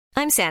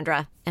I'm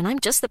Sandra, and I'm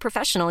just the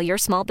professional your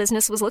small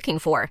business was looking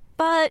for.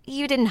 But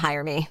you didn't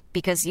hire me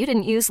because you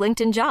didn't use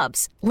LinkedIn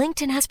Jobs.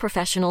 LinkedIn has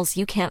professionals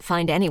you can't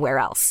find anywhere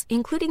else,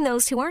 including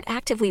those who aren't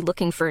actively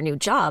looking for a new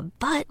job,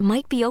 but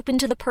might be open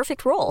to the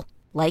perfect role,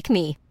 like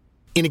me.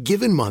 In a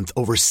given month,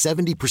 over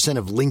 70%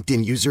 of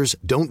LinkedIn users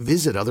don't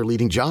visit other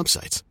leading job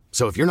sites.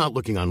 So if you're not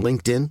looking on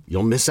LinkedIn,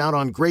 you'll miss out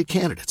on great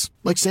candidates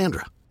like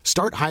Sandra.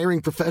 Start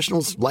hiring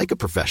professionals like a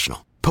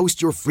professional.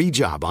 Post your free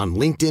job on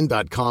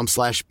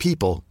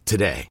linkedin.com/people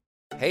today.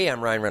 Hey,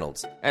 I'm Ryan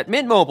Reynolds. At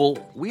Mint Mobile,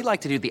 we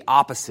like to do the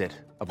opposite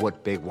of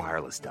what Big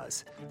Wireless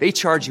does. They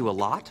charge you a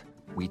lot,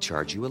 we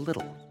charge you a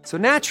little. So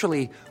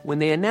naturally, when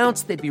they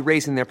announced they'd be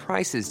raising their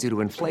prices due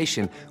to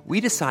inflation,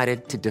 we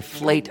decided to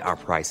deflate our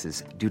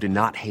prices due to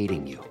not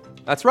hating you.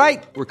 That's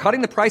right. We're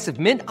cutting the price of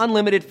Mint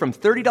Unlimited from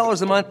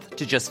 $30 a month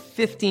to just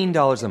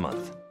 $15 a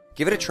month.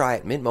 Give it a try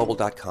at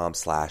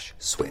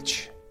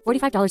mintmobile.com/switch.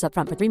 $45 up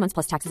front for 3 months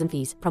plus taxes and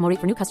fees. Promo rate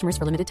for new customers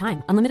for limited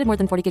time. Unlimited more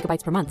than 40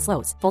 gigabytes per month.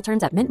 Slows full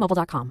terms at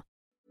mintmobile.com.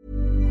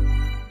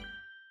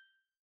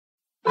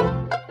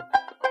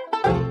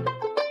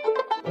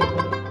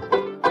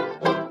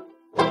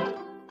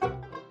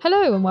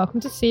 Hello and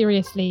welcome to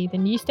Seriously, the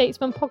New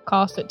Statesman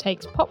podcast that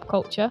takes pop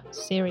culture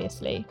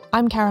seriously.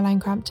 I'm Caroline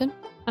Crampton.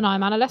 And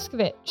I'm Anna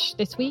Leskovich.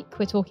 This week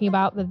we're talking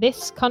about the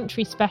This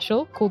Country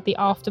special called The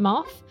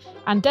Aftermath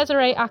and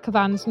Desiree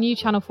Akhavan's new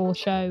Channel 4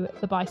 show,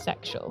 The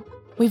Bisexual.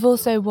 We've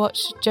also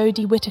watched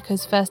Jodie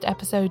Whittaker's first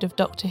episode of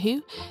Doctor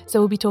Who, so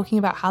we'll be talking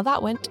about how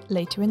that went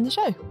later in the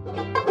show.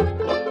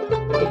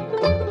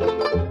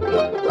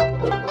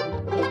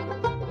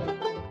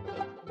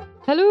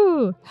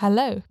 Hello.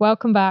 Hello.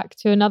 Welcome back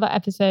to another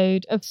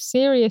episode of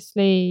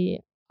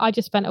Seriously. I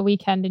just spent a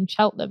weekend in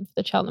Cheltenham for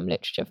the Cheltenham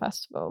Literature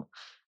Festival,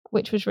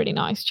 which was really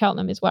nice.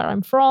 Cheltenham is where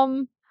I'm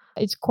from.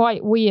 It's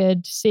quite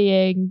weird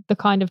seeing the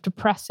kind of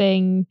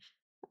depressing,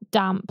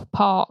 damp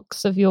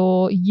parks of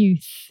your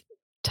youth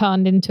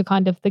turned into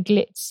kind of the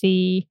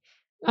glitzy,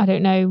 I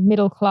don't know,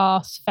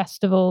 middle-class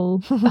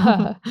festival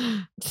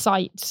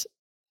site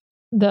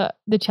that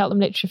the Cheltenham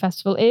Literature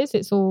Festival is.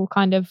 It's all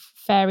kind of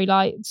fairy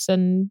lights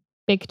and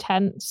big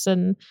tents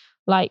and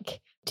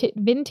like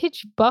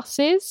vintage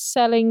buses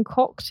selling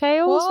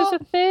cocktails is a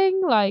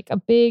thing. Like a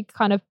big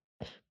kind of,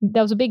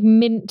 there was a big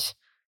mint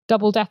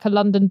double-decker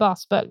London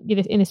bus, but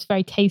in this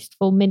very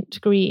tasteful mint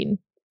green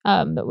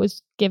that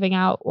was giving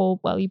out, or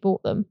well, you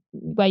bought them,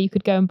 where you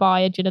could go and buy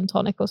a gin and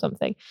tonic or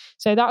something.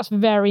 So that's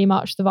very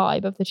much the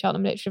vibe of the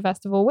Cheltenham Literature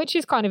Festival, which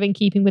is kind of in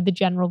keeping with the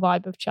general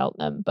vibe of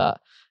Cheltenham,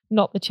 but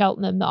not the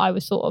Cheltenham that I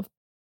was sort of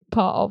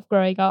part of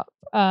growing up.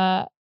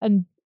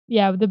 And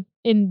yeah, the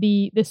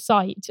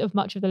site of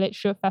much of the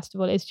Literature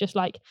Festival is just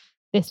like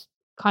this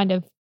kind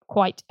of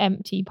quite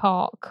empty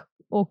park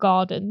or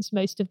gardens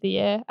most of the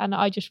year, and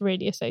I just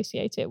really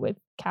associate it with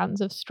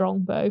cans of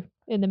Strongbow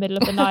in the middle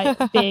of the night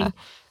being,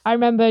 I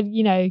remember,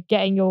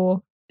 getting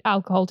your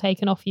alcohol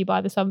taken off you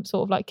by some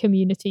sort of like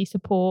community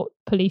support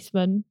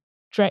policeman,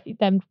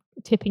 them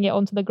tipping it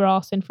onto the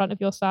grass in front of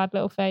your sad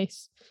little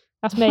face.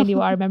 That's mainly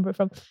what I remember it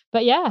from.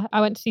 But yeah, I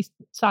went to see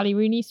Sally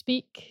Rooney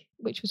speak,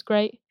 which was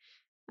great,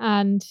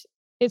 and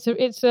it's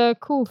a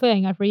cool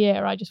thing every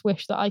year. I just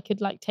wish that I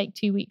could like take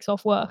 2 weeks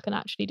off work and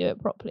actually do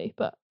it properly,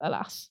 but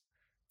alas,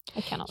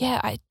 I cannot. Yeah,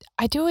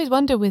 I do always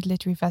wonder with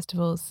literary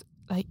festivals,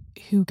 like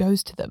who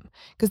goes to them,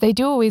 because they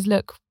do always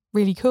look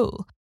really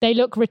cool. They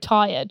look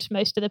retired,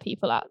 most of the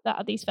people at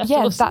these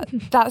festivals. Yeah,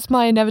 that's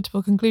my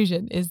inevitable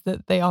conclusion, is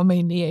that they are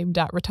mainly aimed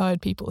at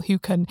retired people who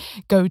can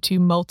go to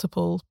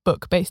multiple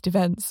book-based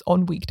events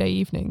on weekday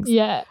evenings.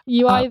 Yeah,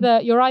 you're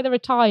either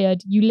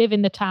retired, you live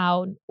in the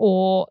town,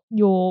 or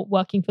you're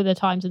working for the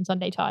Times and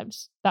Sunday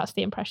Times. That's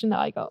the impression that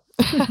I got.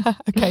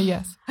 Okay,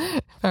 yes,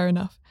 fair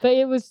enough. But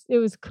it was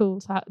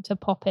cool to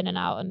pop in and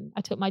out, and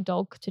I took my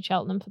dog to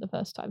Cheltenham for the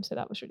first time, so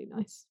that was really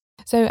nice.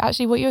 So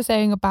actually, what you were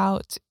saying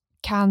about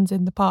cans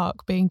in the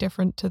park being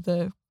different to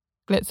the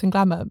glitz and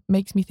glamour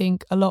makes me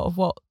think a lot of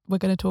what we're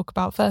going to talk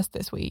about first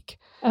this week.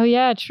 Oh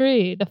yeah,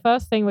 true. The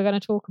first thing we're going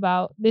to talk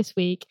about this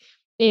week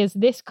is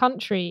This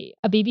Country,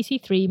 a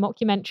BBC Three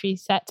mockumentary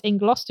set in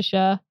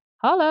Gloucestershire,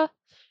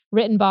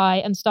 written by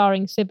and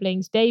starring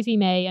siblings Daisy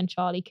May and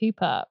Charlie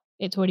Cooper.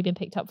 It's already been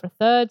picked up for a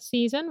third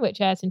season, which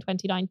airs in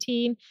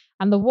 2019,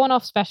 and the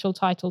one-off special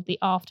titled The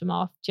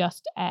Aftermath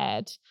just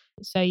aired.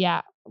 So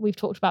yeah, we've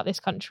talked about This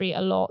Country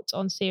a lot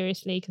on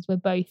Seriously because we're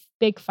both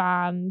big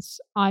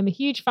fans. I'm a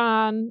huge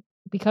fan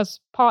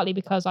partly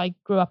because I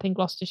grew up in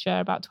Gloucestershire,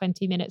 about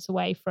 20 minutes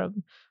away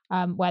from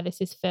where this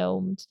is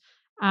filmed.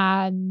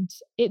 And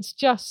it's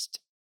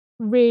just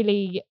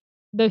really,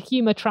 the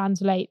humour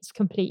translates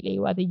completely,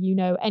 whether you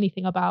know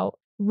anything about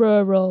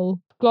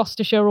rural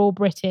Gloucestershire or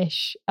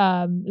British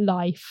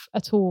life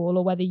at all,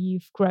 or whether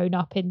you've grown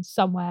up in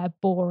somewhere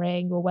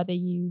boring, or whether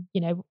even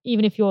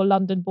if you're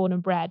London born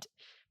and bred,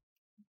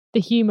 the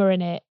humour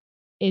in it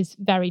is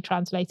very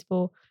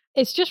translatable.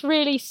 It's just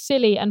really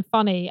silly and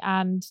funny,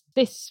 and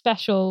this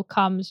special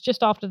comes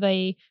just after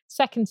the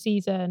second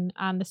season,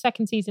 and the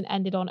second season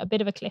ended on a bit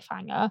of a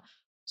cliffhanger.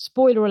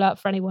 Spoiler alert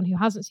for anyone who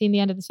hasn't seen the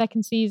end of the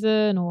second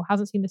season or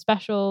hasn't seen the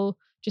special.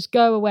 just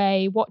go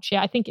away, watch it.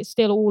 I think it's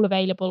still all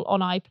available on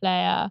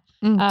iPlayer.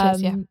 It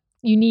is, yeah.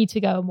 You need to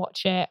go and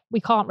watch it.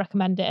 We can't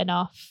recommend it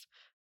enough.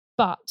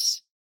 But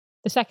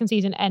the second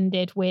season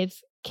ended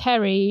with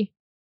Kerry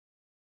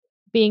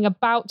being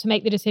about to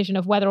make the decision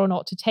of whether or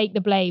not to take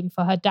the blame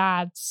for her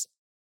dad's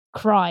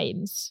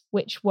crimes,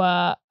 which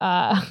were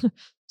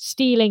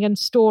stealing and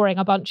storing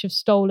a bunch of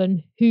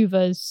stolen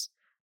Hoovers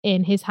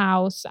in his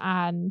house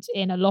and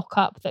in a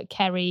lockup that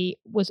Kerry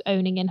was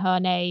owning in her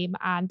name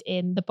and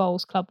in the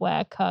bowls club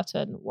where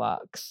Curtin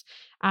works.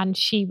 And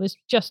she was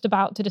just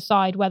about to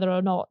decide whether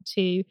or not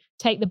to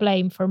take the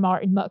blame for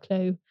Martin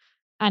Mucklow.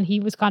 And he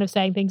was kind of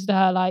saying things to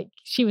her like,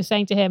 she was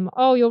saying to him,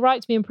 "Oh, you'll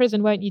write to me in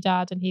prison, won't you,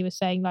 Dad?" And he was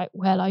saying like,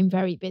 "Well, I'm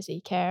very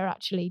busy, Kerr.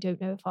 Actually, don't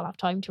know if I'll have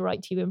time to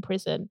write to you in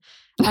prison."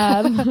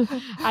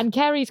 And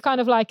Kerry's kind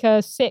of like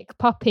a sick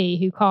puppy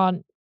who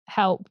can't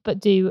help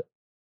but do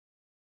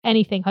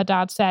anything her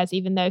dad says,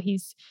 even though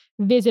he's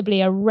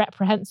visibly a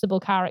reprehensible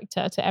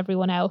character to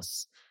everyone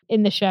else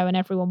in the show and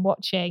everyone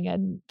watching.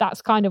 And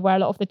that's kind of where a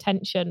lot of the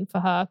tension for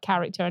her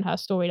character and her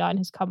storyline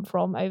has come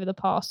from over the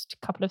past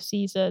couple of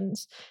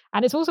seasons.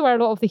 And it's also where a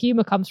lot of the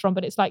humor comes from,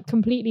 but it's like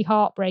completely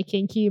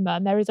heartbreaking humor.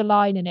 And there is a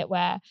line in it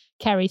where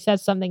Kerry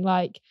says something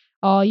like,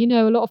 "Oh, you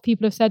know, a lot of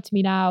people have said to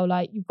me now,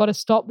 like, you've got to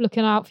stop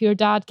looking out for your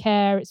dad,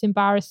 Kerr. It's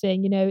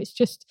embarrassing. You know, it's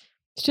just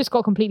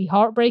got completely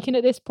heartbreaking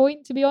at this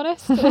point, to be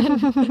honest."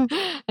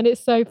 And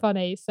it's so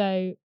funny.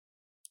 So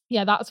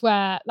yeah, that's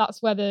where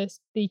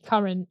the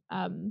current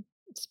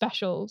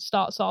special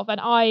starts off. And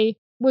I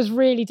was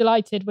really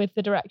delighted with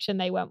the direction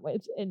they went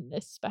with in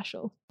this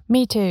special.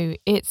 Me too.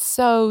 It's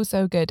so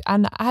good.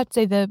 And I have to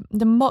say the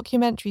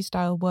mockumentary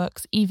style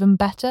works even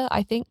better,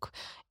 I think.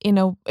 You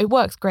know, it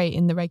works great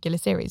in the regular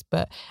series,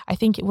 but I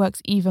think it works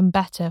even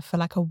better for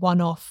like a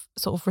one-off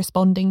sort of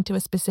responding to a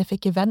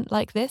specific event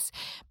like this,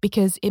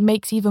 because it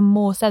makes even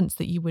more sense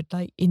that you would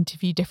like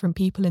interview different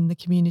people in the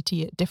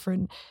community at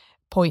different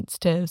points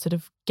to sort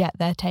of get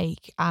their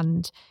take.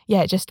 And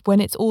yeah, just when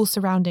it's all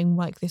surrounding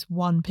like this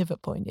one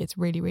pivot point, it's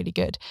really, really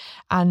good.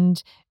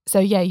 And so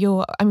yeah,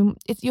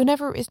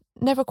 it's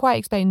never quite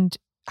explained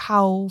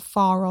how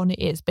far on it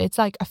is, but it's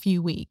like a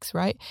few weeks,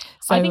 right?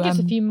 So I think it's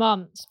a few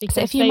months,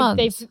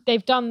 because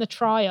they've done the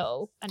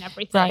trial and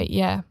everything, right?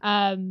 Yeah.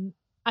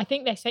 I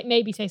think they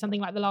say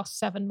something like the last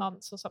 7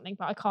 months or something,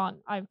 but I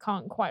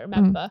can't quite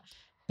remember.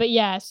 But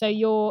yeah, so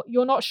you're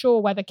not sure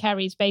whether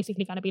Kerry's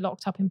basically going to be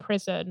locked up in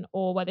prison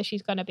or whether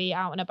she's going to be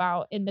out and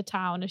about in the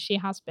town as she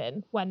has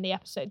been when the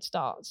episode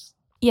starts.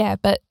 Yeah,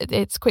 but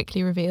it's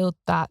quickly revealed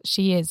that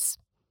she is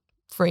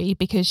free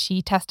because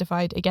she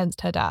testified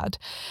against her dad.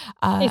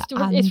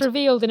 It's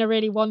revealed in a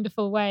really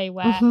wonderful way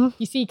where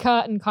you see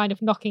Curtin kind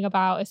of knocking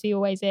about as he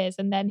always is,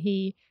 and then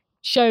he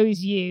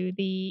shows you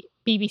the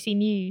BBC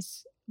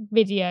News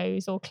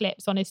videos or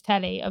clips on his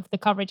telly of the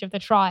coverage of the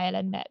trial,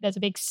 and there's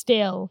a big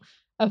still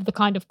of the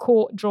kind of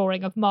court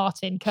drawing of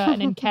Martin,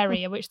 Curtin and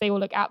Kerry, in which they all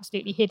look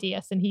absolutely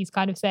hideous, and he's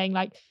kind of saying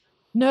like,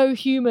 no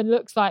human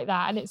looks like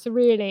that. And it's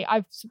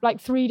I've like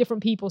 3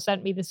 different people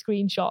sent me the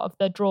screenshot of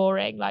the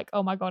drawing, like,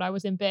 oh my God, I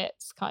was in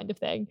bits kind of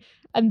thing.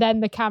 And then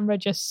the camera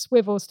just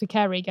swivels to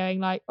Kerry going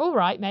like, all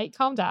right, mate,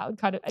 calm down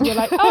kind of. And you're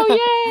like, oh,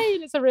 yay.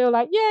 And it's a real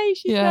like, yay,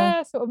 she's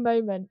there sort of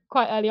moment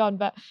quite early on.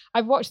 But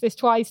I've watched this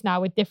twice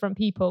now with different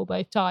people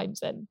both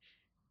times. And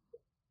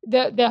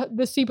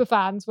the super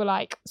fans were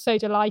like so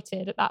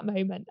delighted at that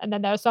moment. And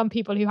then there are some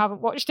people who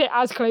haven't watched it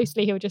as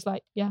closely who are just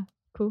like, yeah,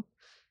 cool.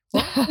 So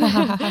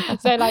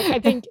like, I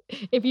think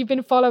if you've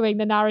been following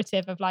the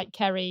narrative of like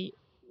Kerry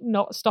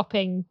not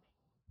stopping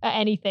at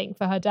anything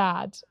for her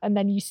dad, and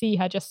then you see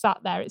her just sat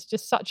there, it's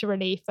just such a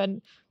relief.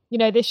 And you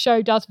know, this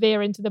show does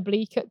veer into the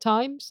bleak at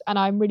times, and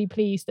I'm really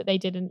pleased that they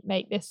didn't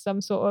make this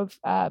some sort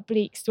of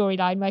bleak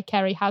storyline where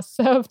Kerry has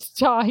served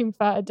time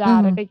for her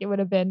dad. I think it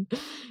wouldn't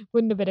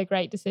have been a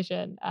great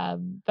decision.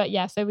 But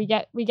yeah, so we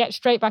get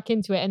straight back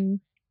into it,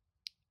 and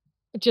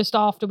just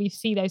after we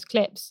see those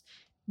clips,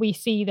 we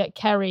see that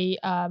Kerry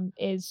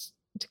is,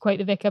 to quote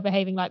the vicar,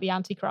 behaving like the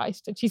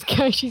Antichrist, and she's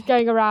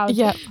going around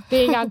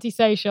being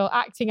antisocial,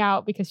 acting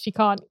out because she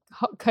can't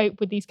cope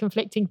with these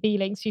conflicting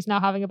feelings she's now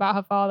having about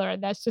her father.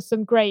 And there's just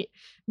some great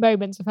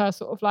moments of her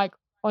sort of like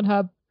on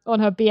her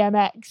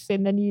BMX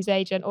in the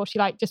newsagent, or she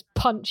like just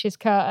punches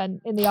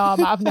Curtin in the arm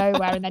out of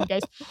nowhere and then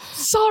goes,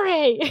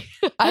 sorry.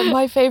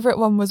 My favourite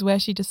one was where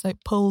she just like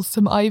pulls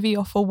some ivy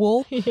off a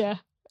wall. Yeah.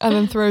 And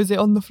then throws it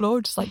on the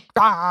floor, just like,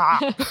 ah!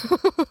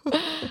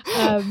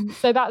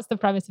 So that's the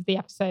premise of the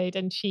episode.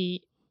 And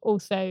she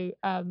also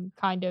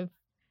kind of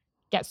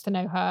gets to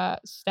know her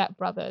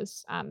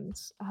stepbrothers and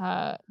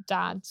her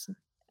dad's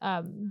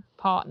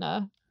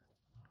partner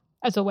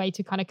as a way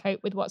to kind of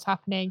cope with what's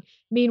happening.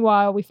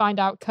 Meanwhile, we find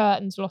out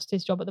Curtin's lost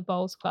his job at the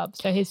bowls club.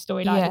 So his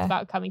storyline is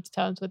about coming to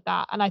terms with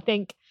that. And I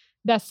think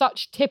they're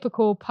such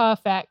typical,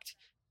 perfect,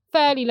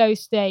 fairly low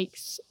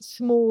stakes,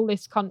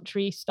 smallest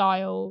country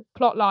style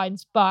plot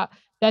lines, but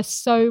there's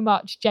so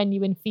much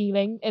genuine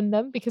feeling in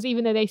them, because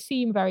even though they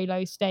seem very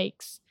low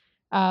stakes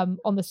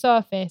on the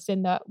surface,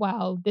 in that,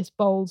 well, this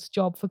bowls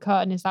job for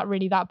Curtin, is that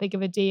really that big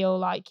of a deal?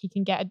 Like, he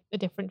can get a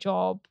different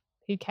job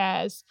who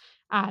cares?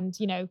 And,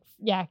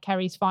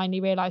 Kerry's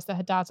finally realised that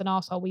her dad's an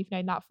arsehole. We've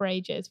known that for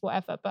ages,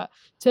 whatever. But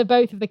to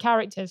both of the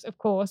characters, of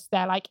course,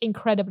 they're like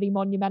incredibly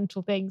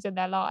monumental things in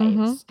their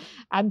lives. Mm-hmm.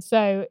 And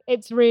so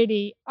it's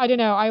really, I don't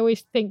know, I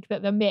always think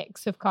that the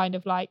mix of kind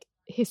of like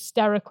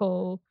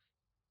hysterical,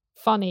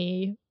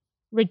 funny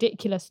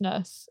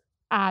ridiculousness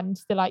and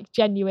the like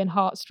genuine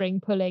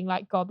heartstring pulling,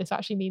 like, God, this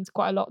actually means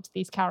quite a lot to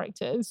these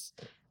characters.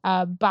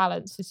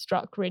 Balance is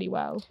struck really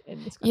well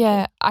in this country.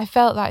 Yeah, I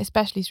felt that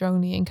especially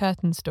strongly in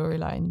Curtin's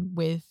storyline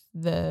with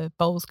the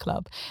Bowls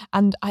Club,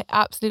 and I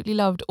absolutely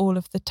loved all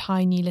of the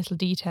tiny little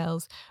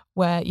details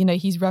where,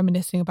 he's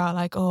reminiscing about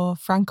like, oh,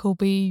 Frank will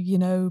be,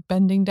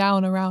 bending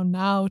down around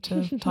now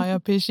to tie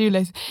up his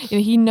shoelace.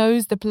 He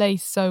knows the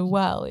place so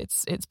well,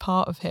 it's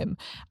part of him,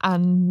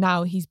 and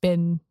now he's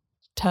been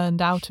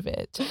turned out of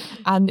it,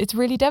 and it's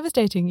really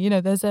devastating.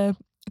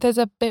 There's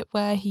a bit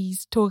where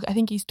I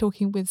think he's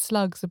talking with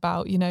Slugs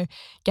about,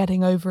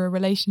 getting over a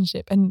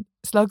relationship, and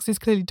Slugs is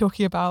clearly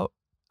talking about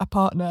a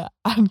partner,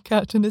 and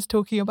Curtin is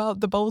talking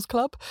about the Bowls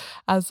Club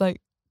as like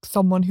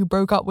someone who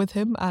broke up with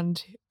him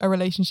and a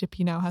relationship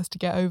he now has to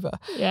get over.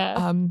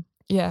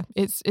 Yeah.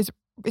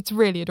 It's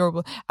really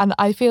adorable, and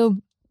I feel,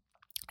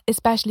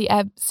 especially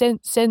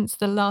since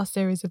the last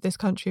series of This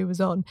Country was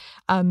on,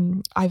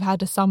 I've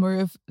had a summer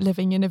of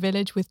living in a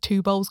village with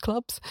 2 bowls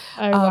clubs.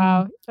 Oh,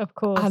 wow, of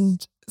course.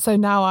 And so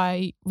now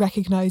I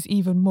recognise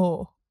even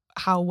more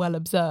how well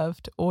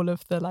observed all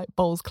of the like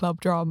bowls club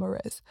drama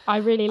is. I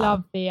really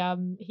love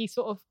the he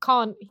sort of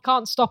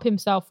can't stop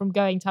himself from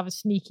going to have a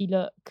sneaky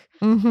look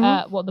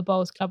at what the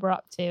bowls club are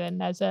up to, and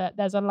there's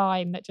a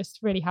line that just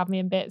really had me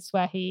in bits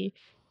where he,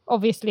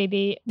 obviously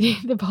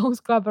the Bowls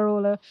Club are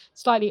all a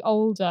slightly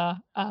older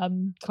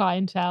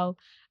clientele,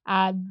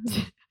 and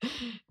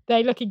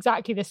they look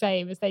exactly the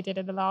same as they did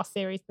in the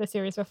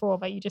series before,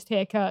 but you just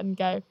hear Curtin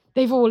go,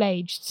 they've all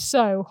aged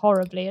so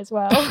horribly as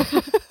well.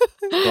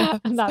 Yes.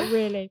 And that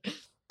really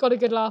got a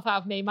good laugh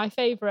out of me. My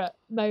favourite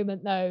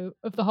moment, though,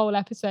 of the whole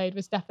episode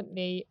was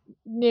definitely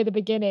near the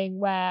beginning,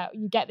 where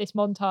you get this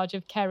montage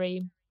of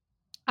Kerry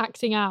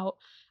acting out,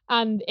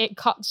 and it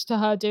cuts to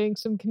her doing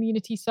some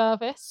community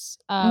service,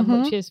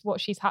 which is what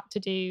she's had to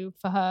do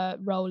for her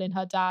role in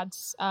her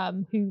dad's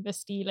Hoover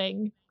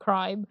stealing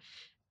crime.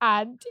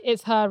 And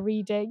it's her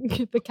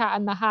reading The Cat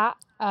in the Hat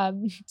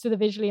to the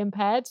visually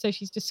impaired. So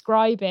she's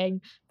describing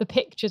the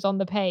pictures on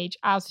the page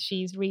as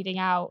she's reading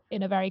out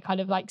in a very kind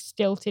of like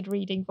stilted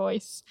reading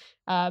voice,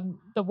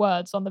 the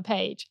words on the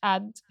page.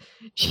 And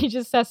she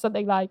just says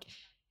something like,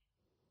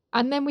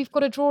 and then we've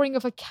got a drawing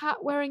of a cat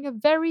wearing a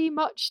very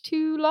much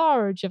too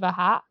large of a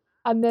hat.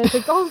 And there's a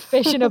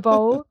goldfish in a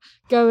bowl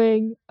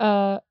going,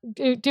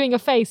 doing a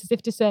face as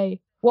if to say,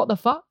 what the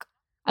fuck?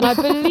 And I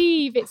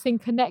believe it's in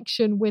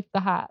connection with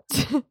the hat.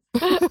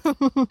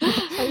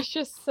 It's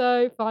just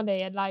so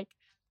funny. And like,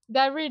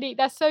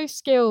 they're so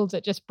skilled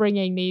at just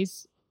bringing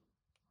these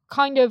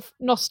kind of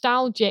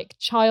nostalgic,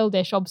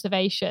 childish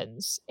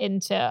observations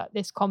into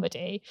this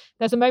comedy.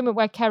 There's a moment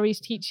where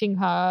Kerry's teaching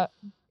her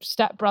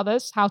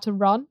stepbrothers how to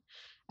run.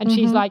 And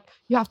she's like,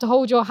 you have to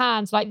hold your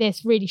hands like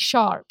this really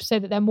sharp so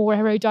that they're more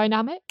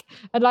aerodynamic.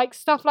 And like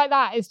stuff like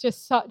that is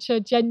just such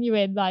a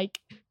genuine, like,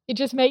 it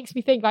just makes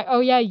me think like, oh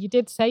yeah, you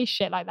did say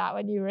shit like that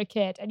when you were a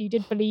kid, and you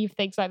did believe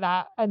things like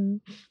that.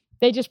 And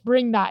they just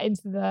bring that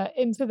into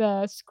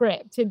the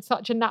script in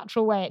such a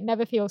natural way. It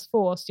never feels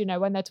forced,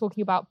 when they're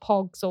talking about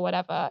pogs or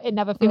whatever. It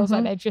never feels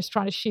like they're just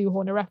trying to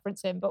shoehorn a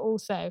reference in, but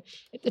also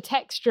the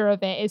texture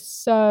of it is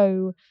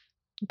so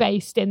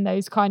based in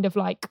those kind of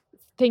like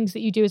things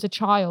that you do as a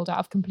child out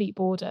of complete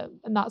boredom,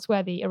 and that's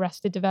where the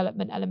Arrested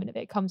Development element of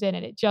it comes in,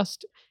 and it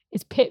just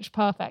is pitch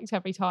perfect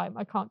every time.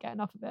 I can't get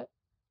enough of it.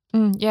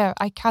 Yeah,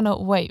 I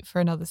cannot wait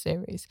for another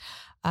series.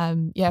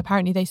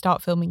 Apparently they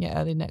start filming it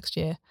early next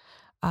year,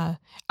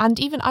 and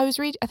even I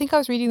think I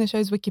was reading the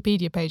show's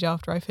Wikipedia page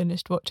after I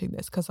finished watching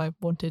this because I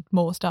wanted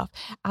more stuff,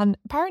 and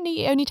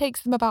apparently it only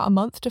takes them about a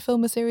month to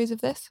film a series of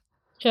this.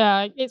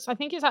 Yeah, I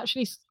think it's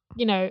actually,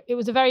 it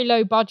was a very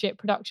low budget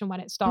production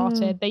when it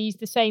started. They used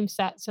the same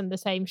sets and the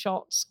same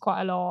shots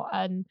quite a lot.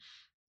 And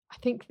I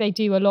think they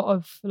do a lot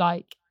of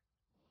like,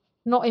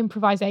 not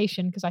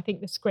improvisation, because I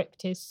think the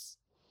script is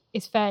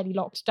fairly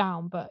locked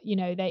down, but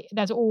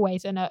there's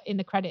always in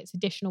the credits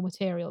additional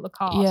material, the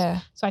cast. Yeah.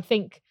 So I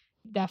think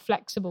they're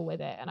flexible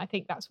with it. And I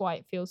think that's why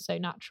it feels so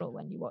natural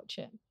when you watch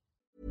it.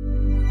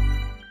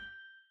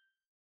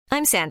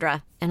 I'm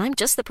Sandra, and I'm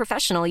just the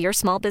professional your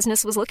small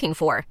business was looking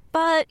for.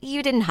 But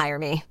you didn't hire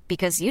me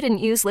because you didn't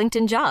use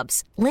LinkedIn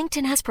Jobs.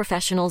 LinkedIn has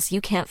professionals you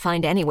can't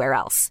find anywhere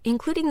else,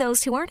 including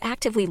those who aren't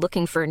actively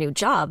looking for a new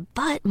job,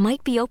 but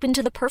might be open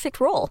to the perfect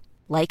role,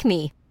 like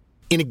me.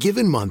 In a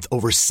given month,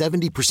 over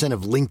 70%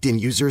 of LinkedIn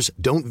users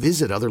don't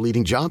visit other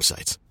leading job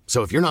sites.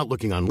 So if you're not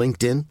looking on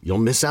LinkedIn, you'll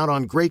miss out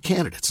on great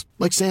candidates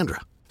like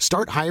Sandra.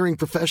 Start hiring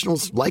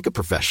professionals like a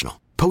professional.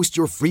 Post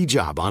your free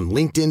job on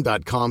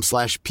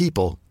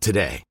linkedin.com/people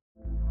today.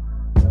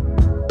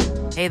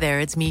 Hey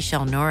there, it's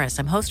Michelle Norris.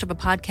 I'm host of a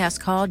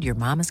podcast called Your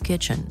Mama's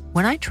Kitchen.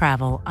 When I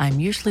travel, I'm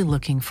usually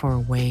looking for a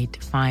way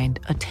to find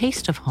a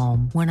taste of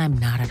home when I'm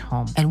not at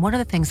home. And one of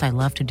the things I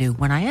love to do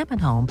when I am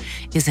at home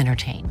is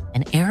entertain.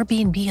 And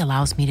Airbnb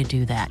allows me to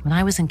do that. When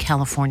I was in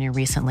California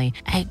recently,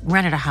 I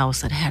rented a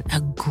house that had a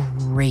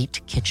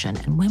great kitchen.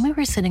 And when we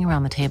were sitting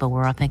around the table, we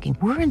were all thinking,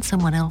 we're in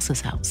someone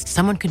else's house.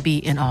 Someone could be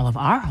in all of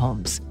our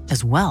homes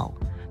as well.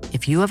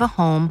 If you have a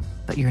home,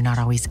 but you're not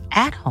always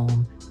at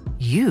home,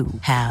 you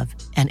have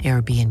an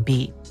Airbnb.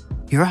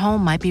 Your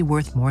home might be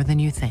worth more than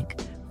you think.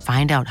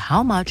 Find out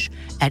how much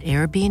at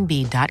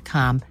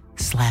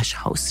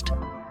airbnb.com/host.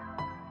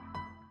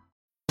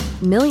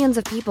 Millions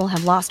of people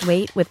have lost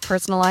weight with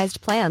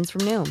personalized plans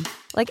from Noom.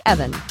 Like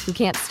Evan, who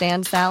can't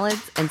stand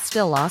salads and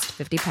still lost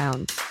 50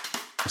 pounds.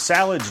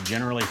 Salads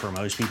generally for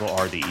most people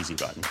are the easy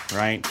button,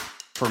 right?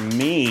 For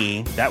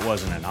me, that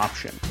wasn't an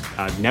option.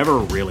 I never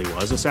really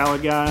was a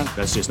salad guy.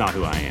 That's just not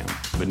who I am.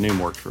 But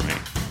Noom worked for me.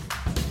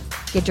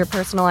 Get your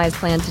personalized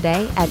plan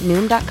today at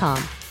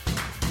Noom.com.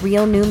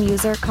 Real Noom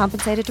user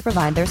compensated to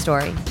provide their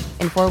story.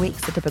 In 4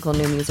 weeks, the typical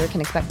Noom user can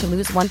expect to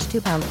lose 1 to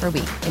 2 pounds per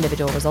week.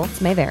 Individual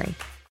results may vary.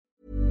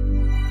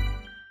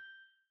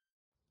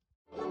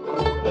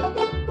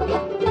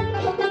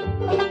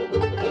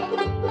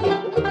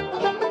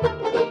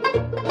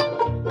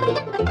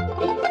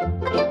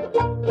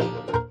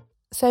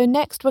 So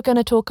next we're going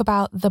to talk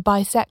about The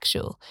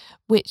Bisexual,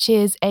 which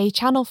is a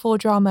Channel 4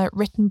 drama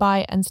written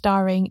by and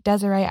starring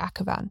Desiree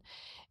Akhavan.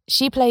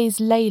 She plays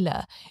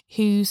Layla,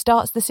 who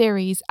starts the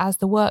series as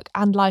the work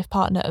and life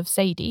partner of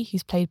Sadie,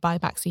 who's played by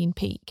Maxine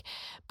Peake.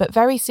 But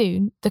very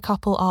soon, the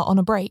couple are on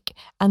a break,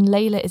 and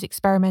Layla is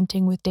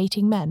experimenting with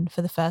dating men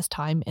for the first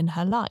time in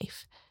her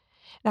life.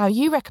 Now,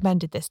 you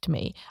recommended this to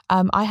me.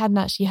 I hadn't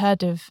actually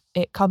heard of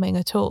it coming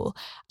at all.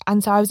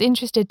 And so I was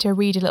interested to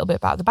read a little bit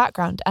about the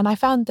background. And I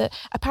found that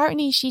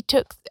apparently she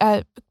took,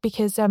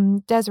 because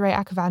Desiree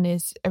Akhavan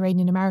is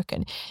Iranian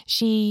American,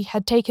 she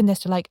had taken this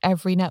to like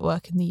every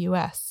network in the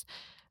US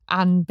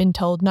and been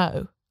told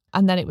no.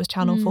 And then it was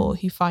Channel 4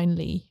 who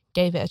finally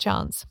gave it a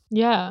chance.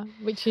 Yeah,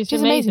 which is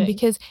amazing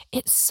because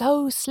it's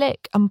so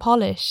slick and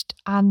polished.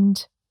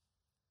 And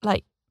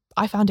like,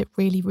 I found it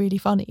really, really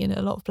funny in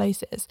a lot of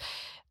places.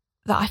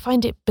 That I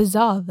find it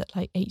bizarre that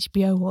like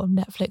HBO or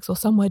Netflix or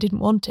somewhere didn't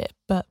want it,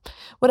 but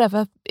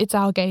whatever, it's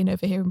our gain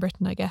over here in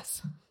Britain, I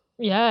guess.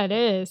 Yeah, it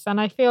is. And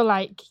I feel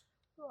like,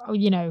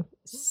 you know,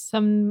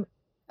 some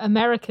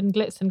American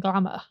glitz and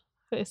glamour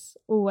is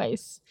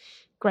always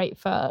great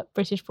for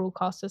British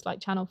broadcasters like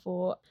Channel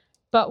 4.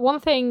 But one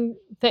thing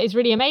that is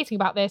really amazing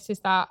about this is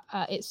that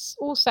it's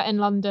all set in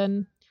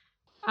London,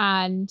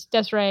 and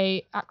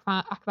Desiree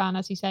Akhavan,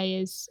 as you say,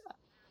 is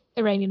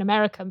Iranian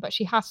American, but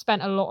she has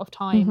spent a lot of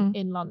time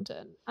in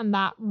London, and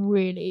that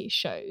really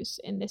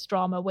shows in this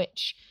drama,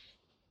 which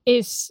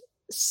is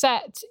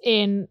set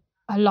in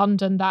a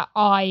London that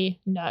I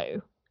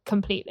know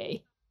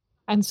completely.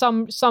 And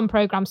some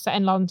programs set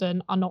in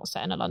London are not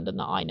set in a London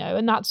that I know,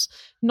 and that's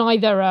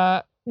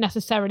neither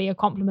necessarily a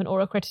compliment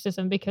or a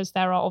criticism, because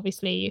there are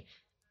obviously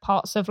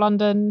parts of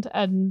London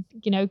and,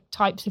 you know,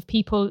 types of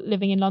people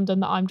living in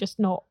London that I'm just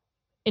not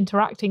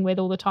interacting with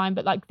all the time,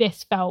 but like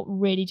this felt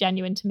really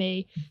genuine to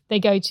me. They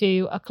go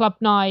to a club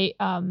night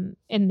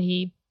in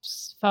the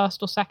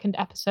first or second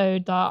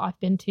episode that I've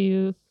been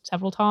to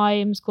several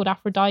times, called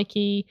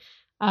Aphrodite,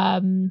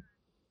 and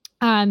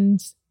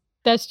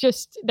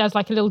there's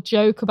like a little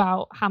joke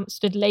about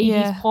Hampstead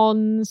ladies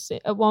ponds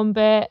at one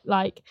bit,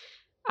 like,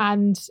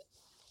 and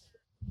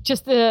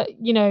just the,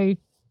 you know,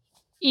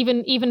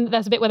 even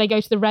there's a bit where they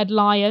go to the Red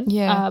Lion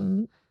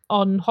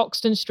on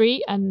Hoxton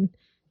Street, and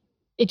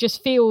it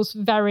just feels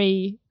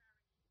very,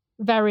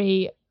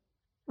 very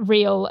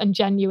real and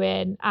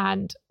genuine.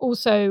 And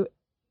also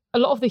a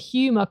lot of the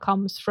humour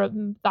comes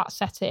from that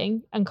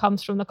setting and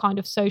comes from the kind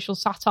of social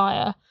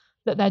satire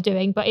that they're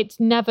doing. But it's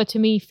never, to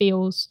me,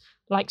 feels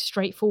like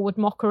straightforward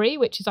mockery,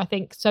 which is, I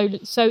think, so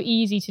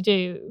easy to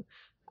do.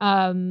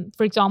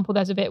 For example,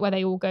 there's a bit where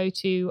they all go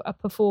to a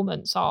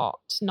performance art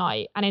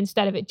night, and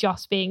instead of it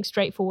just being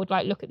straightforward,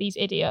 like, look at these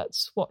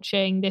idiots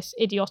watching this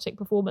idiotic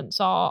performance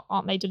art,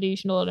 aren't they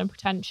delusional and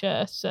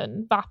pretentious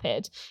and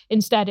vapid?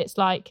 Instead, it's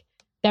like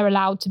they're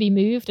allowed to be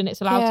moved, and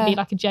it's allowed to be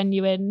like a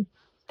genuine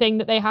thing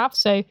that they have.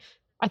 So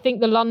I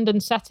think the London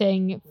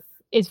setting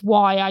is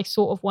why I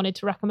sort of wanted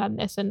to recommend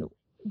this, and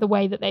the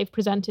way that they've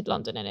presented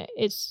London in it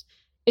is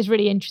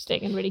really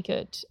interesting and really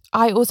good.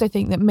 I also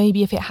think that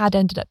maybe if it had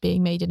ended up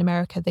being made in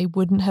America, they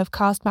wouldn't have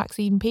cast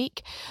Maxine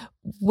Peake,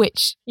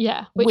 which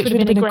would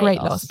have been a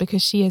great loss,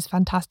 because she is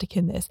fantastic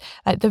in this.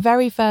 Like the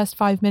very first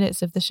 5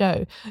 minutes of the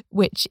show,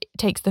 which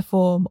takes the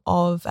form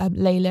of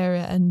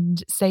Layla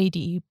and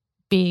Sadie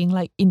being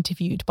like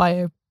interviewed by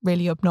a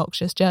really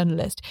obnoxious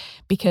journalist,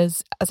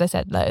 because, as I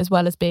said, like, as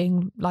well as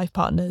being life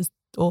partners,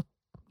 or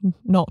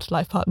not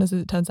life partners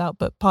as it turns out,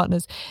 but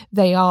partners,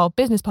 they are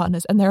business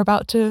partners, and they're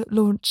about to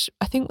launch,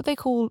 I think, what they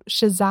call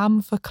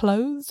Shazam for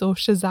clothes or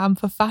Shazam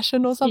for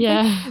fashion or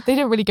something. They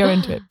didn't really go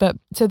into it, but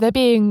so they're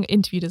being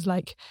interviewed as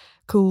like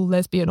cool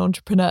lesbian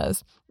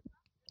entrepreneurs,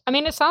 I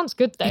mean, it sounds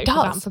good though. It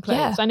does, Shazam for clothes.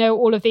 yeah. I know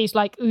all of these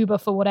like Uber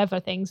for whatever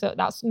things.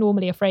 That's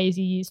normally a phrase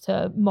you use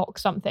to mock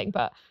something,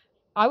 but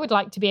I would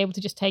like to be able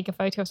to just take a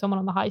photo of someone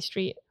on the high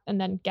street and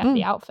then get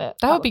the outfit.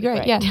 That would be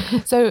great. Yeah.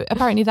 So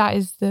apparently that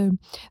is the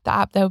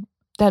app they're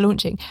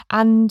launching.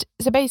 And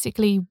so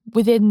basically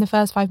within the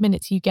first 5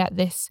 minutes, you get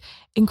this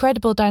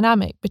incredible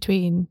dynamic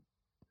between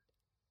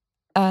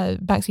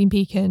Maxine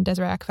Peake and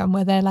Desiree Akhavan,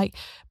 where they're like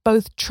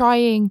both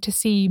trying to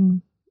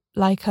seem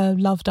like a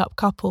loved up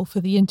couple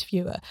for the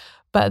interviewer,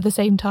 but at the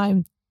same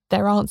time,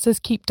 their answers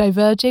keep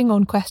diverging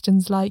on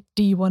questions like,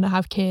 do you want to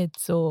have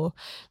kids or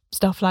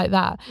stuff like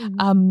that,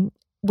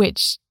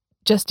 which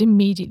just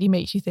immediately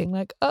makes you think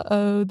like,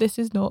 uh-oh, this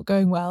is not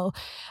going well.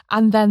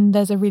 And then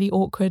there's a really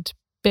awkward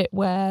bit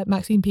where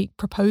Maxine Peake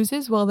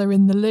proposes while they're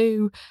in the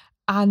loo,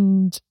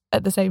 and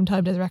at the same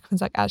time, Desiree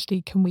Akhavan's like,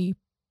 actually, can we,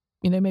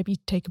 maybe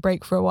take a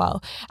break for a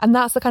while? And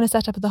that's the kind of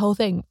setup of the whole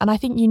thing. And I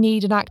think you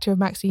need an actor of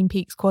Maxine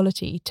Peake's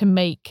quality to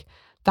make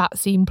that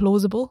seem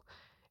plausible.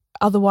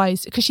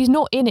 Otherwise, because she's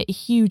not in it a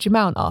huge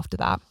amount after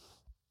that,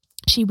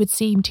 she would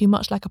seem too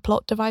much like a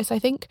plot device, I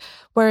think.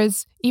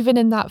 Whereas even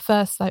in that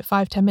first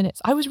 5-10 minutes,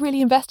 I was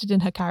really invested in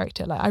her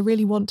character. Like, I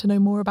really want to know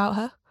more about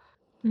her.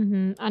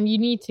 Mm-hmm. And you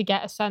need to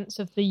get a sense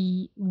of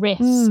the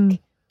risk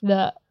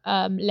that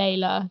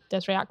Layla,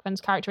 Desiree Akhavan's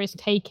character, is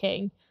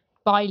taking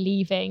by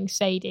leaving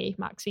Sadie,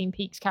 Maxine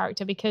Peake's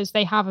character, because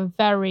they have a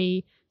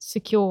very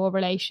secure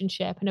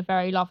relationship and a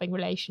very loving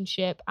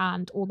relationship,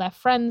 and all their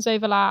friends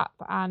overlap,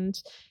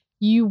 and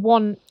you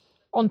want,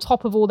 on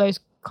top of all those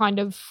kind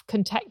of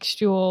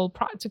contextual,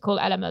 practical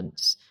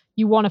elements,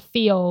 you want to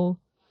feel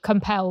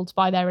compelled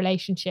by their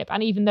relationship.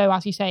 And even though,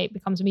 as you say, it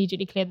becomes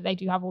immediately clear that they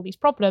do have all these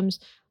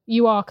problems,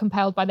 you are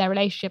compelled by their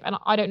relationship. And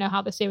I don't know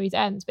how the series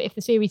ends, but if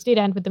the series did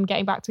end with them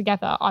getting back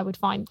together, I would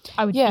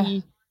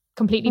be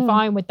completely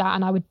fine with that,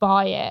 and I would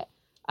buy it.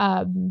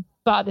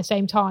 But at the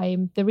same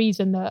time, the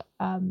reason that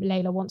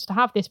Layla wants to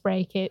have this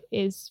break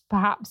is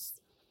perhaps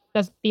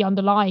there's the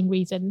underlying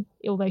reason,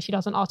 although she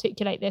doesn't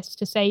articulate this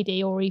to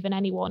Sadie or even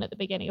anyone at the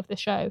beginning of the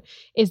show,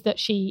 is that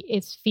she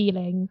is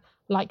feeling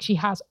like she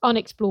has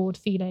unexplored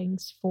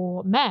feelings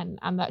for men,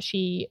 and that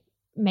she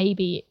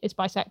maybe is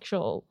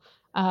bisexual.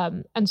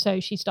 And so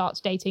she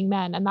starts dating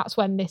men. And that's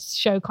when this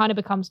show kind of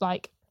becomes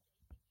like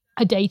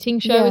a dating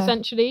show,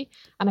 essentially.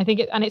 And I think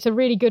it's a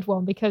really good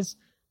one, because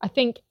I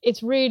think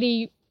it's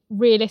really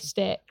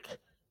realistic,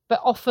 but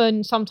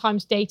often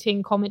sometimes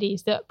dating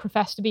comedies that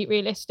profess to be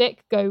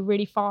realistic go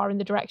really far in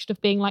the direction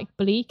of being like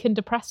bleak and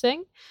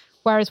depressing.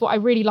 Whereas what I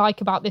really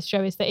like about this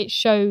show is that it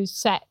shows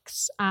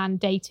sex and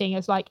dating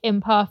as like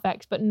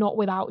imperfect, but not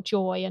without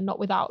joy and not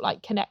without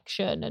like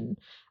connection.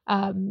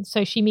 And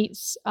so she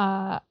meets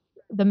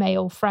the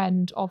male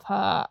friend of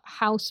her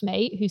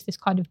housemate, who's this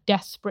kind of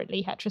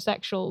desperately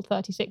heterosexual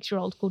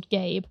 36-year-old called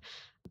Gabe,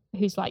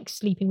 who's like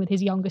sleeping with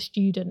his younger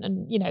student.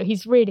 And,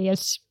 he's really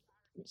as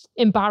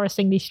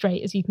embarrassingly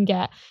straight as you can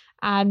get.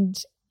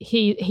 And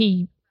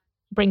he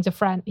brings a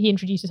friend, he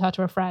introduces her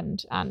to a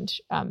friend, and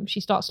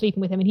she starts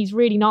sleeping with him, and he's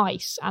really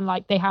nice, and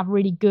like they have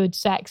really good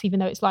sex, even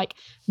though it's like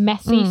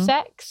messy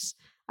sex.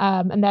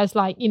 And there's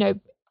like,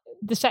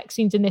 the sex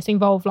scenes in this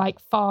involve like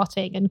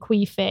farting and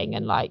queefing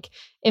and like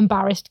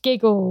embarrassed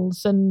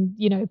giggles and,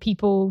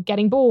 people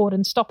getting bored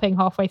and stopping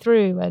halfway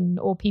through,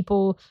 or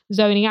people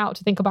zoning out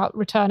to think about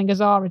returning a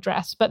Zara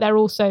dress, but they're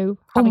also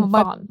having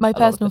fun. My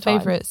personal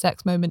favourite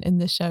sex moment in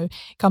this show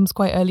comes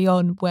quite early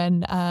on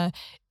when I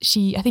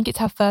think it's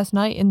her first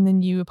night in the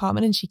new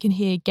apartment, and she can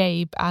hear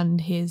Gabe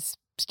and his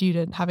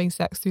student having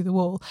sex through the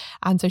wall,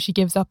 and so she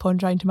gives up on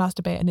trying to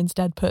masturbate and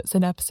instead puts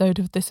an episode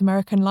of This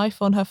American Life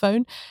on her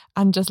phone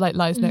and just like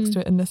lies next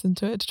to it and listens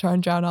to it to try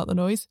and drown out the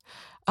noise,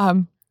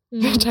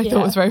 which I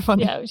thought was very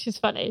funny. Yeah, which is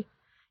funny.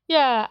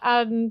 Yeah,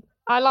 and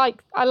I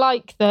like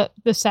that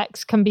the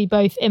sex can be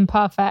both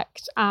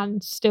imperfect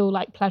and still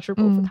like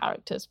pleasurable for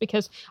characters,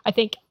 because I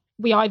think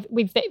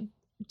TV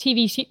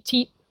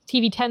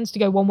tends to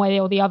go one way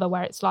or the other,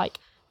 where it's like,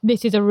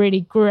 this is a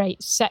really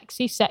great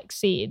sexy sex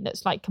scene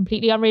that's like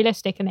completely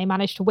unrealistic, and they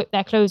manage to whip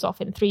their clothes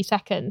off in 3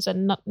 seconds,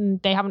 and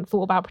they haven't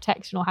thought about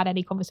protection or had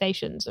any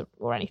conversations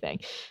or anything.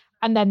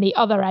 And then the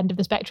other end of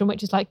the spectrum,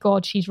 which is like,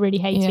 God, she's really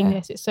hating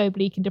this. It's so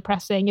bleak and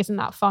depressing. Isn't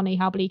that funny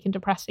how bleak and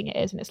depressing it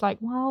is? And it's like,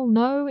 well,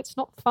 no, it's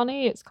not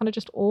funny. It's kind of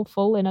just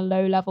awful in a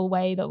low level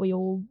way that we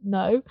all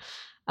know.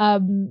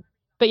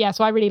 But yeah,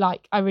 so I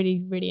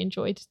really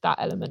enjoyed that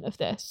element of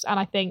this. And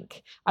I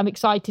think I'm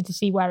excited to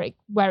see where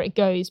it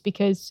goes,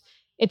 because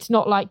it's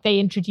not like they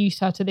introduce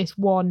her to this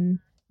one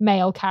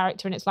male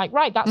character and it's like,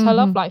 right, that's her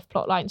love life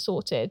plotline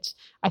sorted.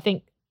 I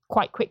think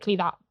quite quickly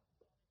that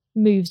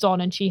moves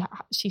on, and she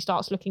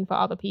starts looking for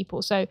other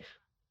people. So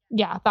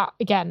yeah, that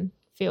again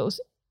feels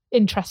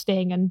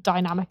interesting and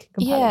dynamic and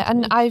compelling. Yeah,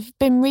 and I've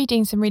been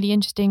reading some really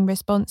interesting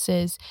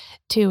responses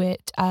to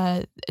it.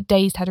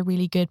 Dazed had a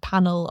really good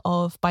panel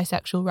of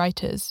bisexual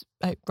writers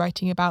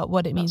writing about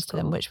what it means to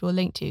them, which we'll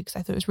link to, because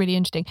I thought it was really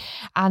interesting.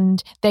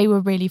 And they were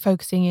really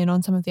focusing in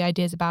on some of the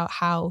ideas about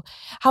how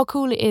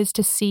cool it is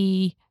to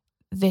see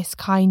this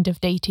kind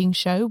of dating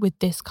show with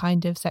this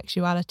kind of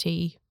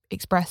sexuality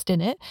expressed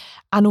in it,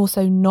 and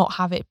also not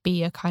have it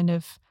be a kind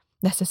of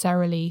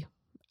necessarily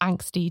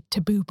angsty,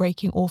 taboo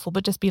breaking, awful,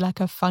 but just be like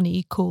a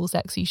funny, cool,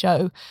 sexy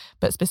show,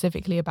 but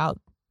specifically about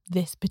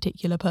this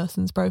particular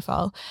person's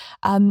profile.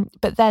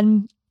 But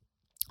then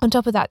on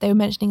top of that, they were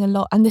mentioning a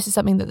lot, and this is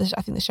something that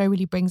I think the show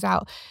really brings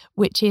out,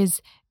 which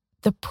is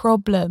the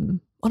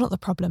problem, well, not the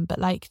problem, but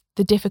like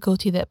the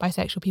difficulty that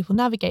bisexual people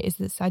navigate is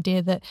this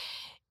idea that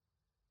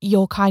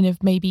you're kind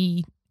of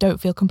maybe don't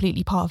feel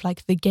completely part of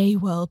like the gay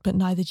world, but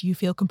neither do you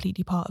feel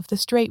completely part of the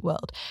straight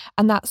world.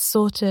 And that's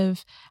sort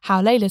of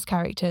how Layla's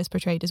character is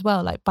portrayed as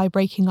well. Like by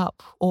breaking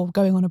up or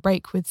going on a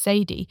break with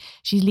Sadie,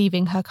 she's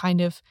leaving her kind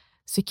of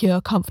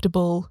secure,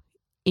 comfortable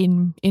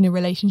in a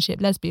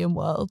relationship lesbian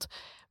world.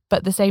 But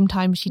at the same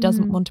time, she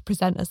doesn't want to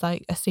present as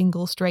like a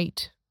single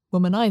straight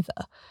woman either,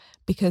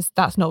 because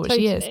that's not what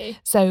she is.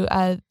 So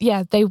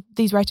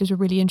these writers were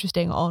really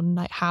interesting on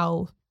like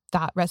how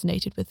that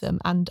resonated with them.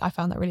 And I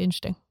found that really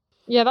interesting.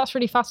 Yeah, that's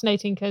really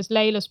fascinating because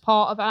Layla's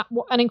part of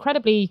an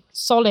incredibly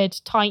solid,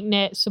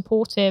 tight-knit,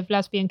 supportive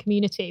lesbian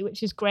community,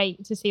 which is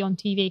great to see on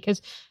TV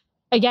because,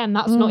 again,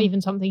 that's not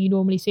even something you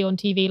normally see on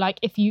TV. Like,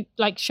 if you,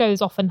 like,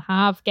 shows often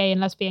have gay and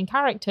lesbian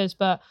characters,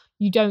 but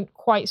you don't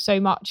quite so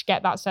much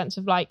get that sense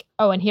of like,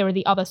 oh, and here are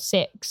the other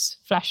 6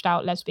 fleshed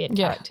out lesbian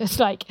characters.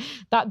 Like,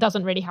 that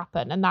doesn't really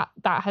happen. And that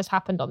has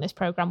happened on this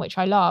program, which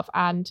I love.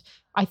 And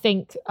I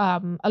think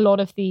a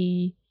lot of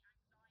the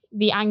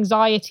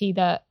anxiety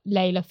that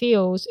Layla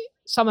feels,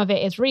 some of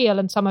it is real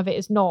and some of it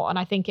is not. And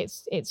I think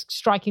it's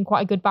striking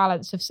quite a good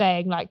balance of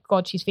saying like,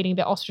 God, she's feeling a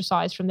bit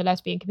ostracized from the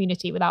lesbian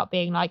community without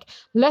being like,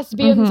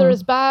 lesbians are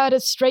as bad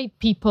as straight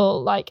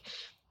people. Like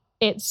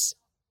it's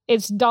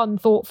done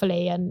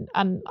thoughtfully. And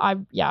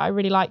I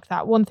really like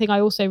that. One thing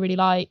I also really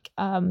like,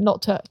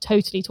 not to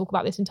totally talk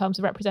about this in terms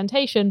of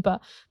representation,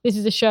 but this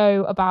is a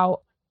show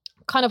about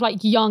kind of like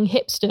young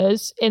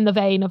hipsters in the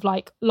vein of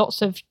like a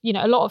lot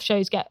of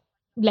shows get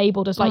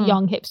labeled as like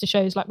young hipster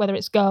shows, like whether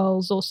it's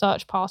Girls or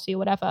Search Party or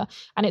whatever,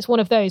 and it's one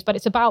of those, but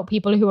it's about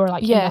people who are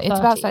like it's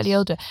about slightly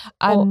older.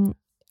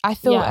 I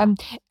thought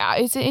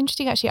it's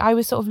interesting actually. I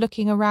was sort of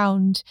looking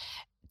around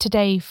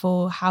today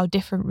for how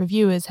different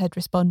reviewers had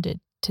responded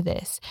to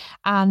this,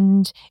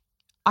 and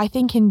I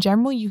think in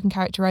general you can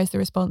characterize the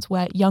response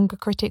where younger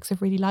critics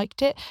have really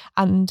liked it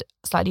and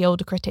slightly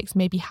older critics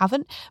maybe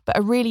haven't. But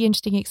a really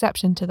interesting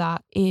exception to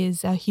that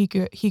is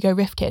Hugo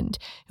Rifkind,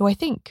 who I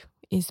think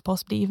is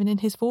possibly even in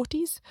his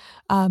 40s,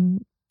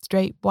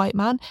 straight white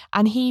man.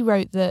 And he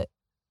wrote that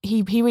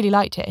he really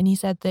liked it. And he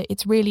said that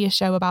it's really a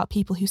show about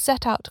people who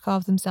set out to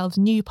carve themselves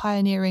new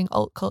pioneering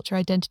alt culture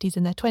identities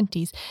in their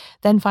 20s,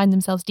 then find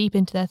themselves deep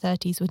into their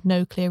 30s with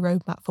no clear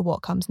roadmap for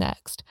what comes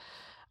next.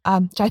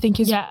 Which I think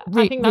is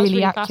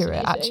really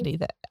accurate, actually.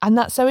 And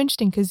that's so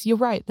interesting because you're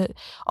right that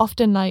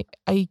often like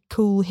a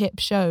cool hip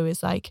show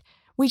is like,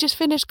 we just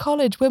finished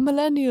college, we're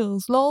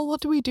millennials, lol,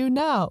 what do we do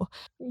now?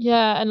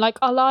 Yeah, and like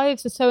our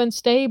lives are so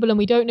unstable and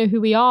we don't know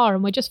who we are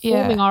and we're just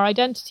forming our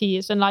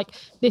identities. And like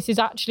this is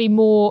actually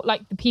more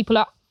like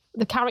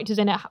the characters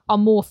in it are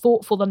more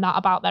thoughtful than that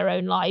about their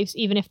own lives,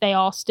 even if they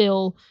are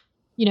still,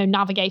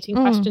 navigating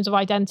questions of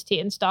identity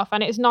and stuff.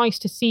 And it's nice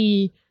to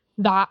see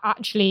that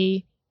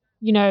actually,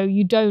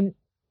 you don't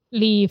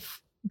leave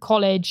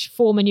college,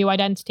 form a new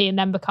identity and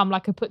then become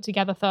like a put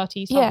together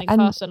 30-something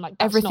person. Like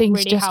that's everything's not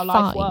really just how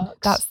life fine. works.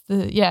 That's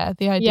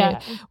the idea.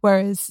 Yeah.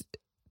 Whereas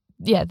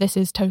this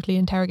is totally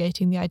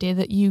interrogating the idea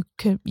that you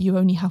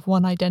only have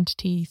one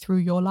identity through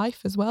your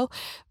life as well,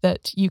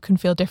 that you can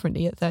feel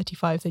differently at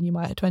 35 than you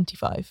might at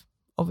 25.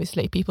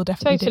 Obviously people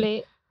definitely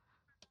do.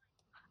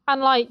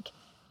 And like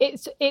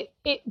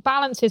it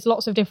balances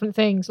lots of different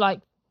things.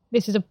 Like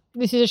this is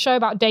a show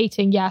about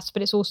dating, yes,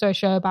 but it's also a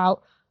show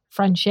about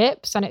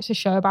friendships, and it's a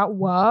show about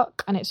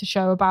work, and it's a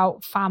show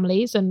about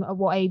families and at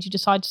what age you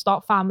decide to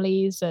start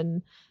families,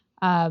 and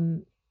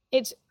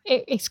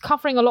it's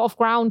covering a lot of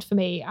ground for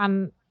me.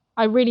 And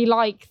I really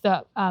like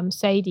that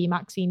Sadie,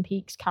 Maxine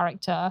Peake's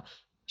character,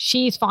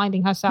 she's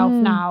finding herself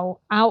now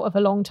out of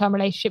a long-term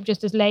relationship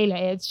just as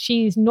Layla is.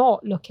 She's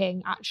not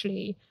looking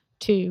actually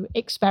to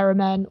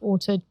experiment or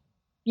to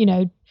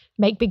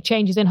make big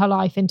changes in her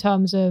life in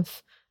terms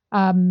of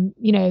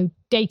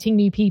dating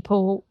new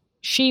people.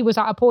 She was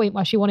at a point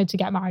where she wanted to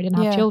get married and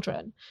have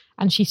children,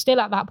 and she's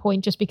still at that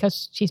point just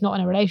because she's not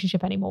in a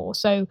relationship anymore.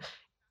 So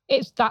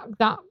it's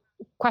that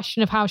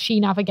question of how she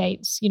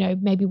navigates,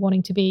 maybe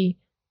wanting to be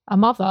a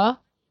mother.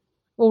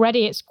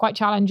 Already it's quite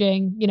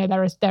challenging.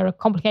 There are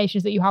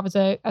complications that you have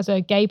as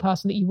a gay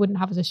person that you wouldn't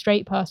have as a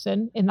straight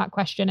person in that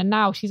question. And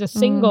now she's a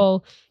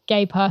single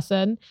gay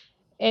person.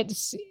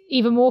 It's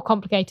even more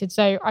complicated.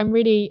 So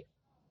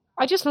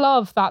I just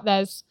love that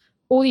there's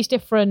all these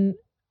different,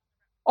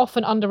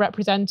 often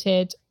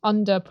underrepresented,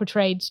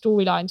 underportrayed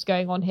storylines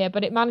going on here,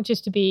 but it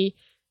manages to be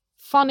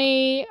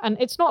funny. And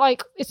it's not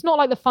like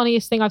the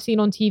funniest thing I've seen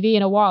on TV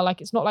in a while. Like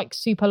it's not like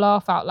super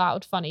laugh out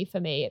loud funny for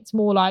me. It's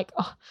more like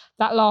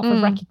that laugh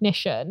of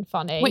recognition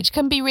funny, which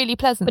can be really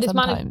pleasant, but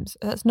sometimes.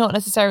 That's not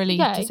necessarily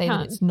to say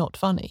that it's not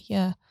funny.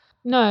 Yeah,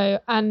 no,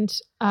 and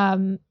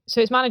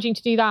so it's managing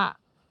to do that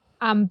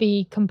and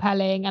be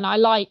compelling. And I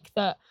like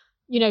that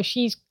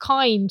she's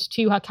kind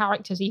to her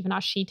characters even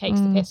as she takes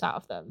the piss out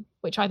of them,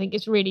 which I think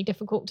is really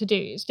difficult to do.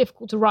 It's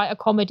difficult to write a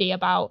comedy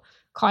about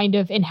kind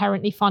of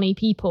inherently funny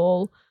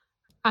people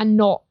and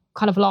not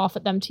kind of laugh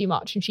at them too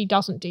much. And she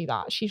doesn't do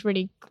that. She's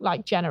really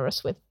like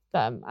generous with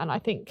them. And I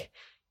think,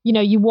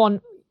 you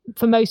want,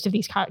 for most of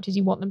these characters,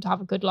 you want them to have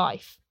a good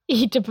life,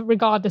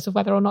 regardless of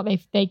whether or not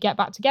they get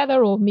back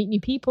together or meet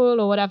new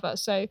people or whatever.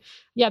 So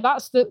yeah,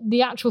 that's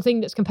the actual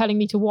thing that's compelling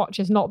me to watch,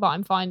 is not that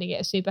I'm finding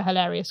it a super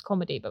hilarious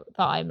comedy, but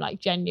that I'm like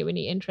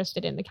genuinely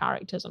interested in the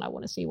characters and I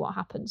want to see what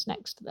happens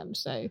next to them.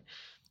 So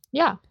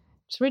yeah,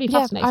 it's really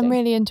fascinating. I'm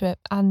really into it,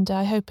 and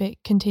I hope it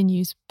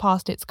continues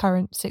past its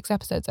current 6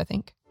 episodes, I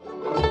think.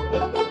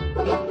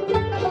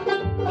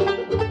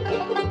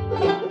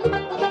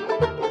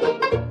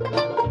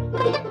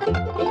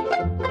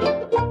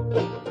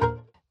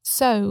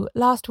 So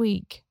last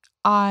week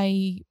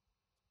I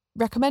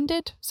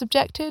cajoled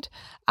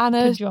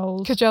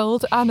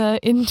Anna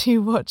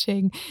into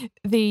watching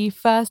the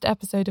first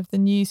episode of the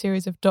new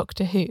series of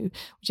Doctor Who,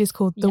 which is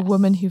called The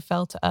Woman Who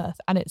Fell to Earth.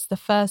 And it's the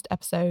first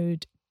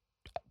episode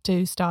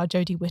to star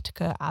Jodie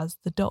Whittaker as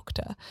the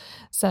Doctor.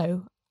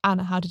 So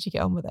Anna, how did you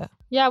get on with it?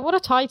 Yeah, what a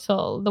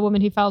title, The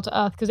Woman Who Fell to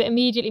Earth, because it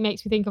immediately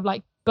makes me think of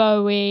like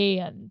Bowie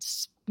and,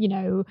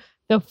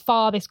 the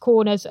farthest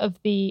corners of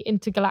the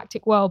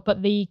intergalactic world.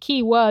 But the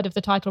key word of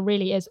the title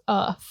really is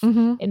Earth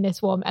in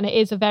this one. And it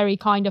is a very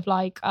kind of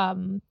like,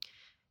 Doctor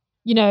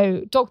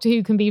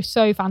Who can be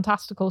so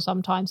fantastical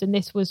sometimes. And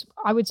this was,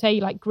 I would say,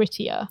 like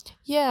grittier.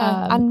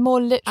 Yeah, and more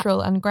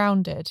literal and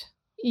grounded.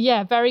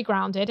 Yeah, very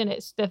grounded. And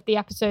it's the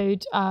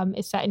episode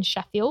is set in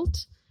Sheffield.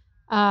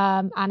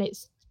 And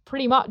it's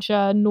pretty much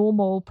a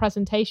normal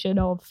presentation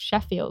of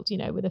Sheffield,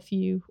 with a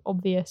few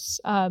obvious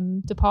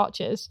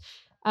departures.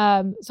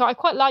 So I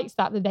quite liked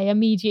that they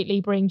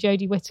immediately bring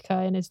Jodie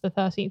Whittaker in as the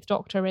 13th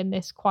Doctor in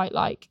this quite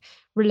like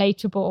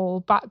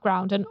relatable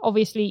background. And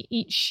obviously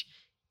each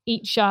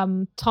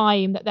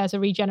time that there's a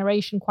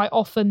regeneration, quite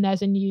often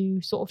there's a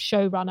new sort of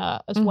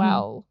showrunner as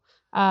well.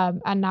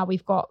 And now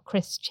we've got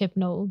Chris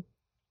Chibnall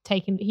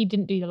he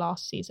didn't do the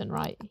last season,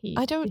 right?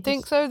 I don't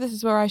think so. This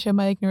is where I show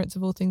my ignorance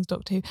of all things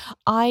Doctor Who.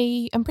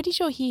 I am pretty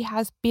sure he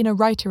has been a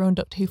writer on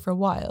Doctor Who for a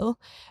while,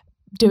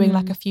 doing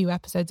like a few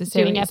episodes a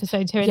series. Doing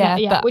episodes here and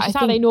there, which is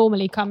how they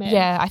normally come in.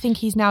 Yeah, I think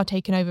he's now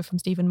taken over from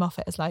Stephen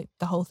Moffat as like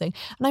the whole thing.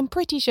 And I'm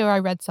pretty sure I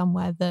read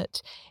somewhere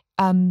that,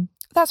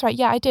 that's right,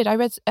 yeah, I did. I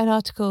read an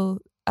article,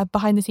 a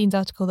behind the scenes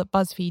article that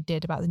BuzzFeed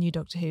did about the new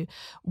Doctor Who,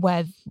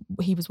 where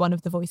he was one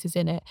of the voices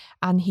in it.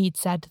 And he'd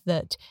said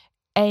that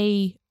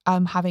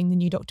having the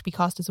new Doctor be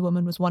cast as a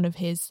woman was one of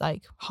his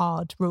like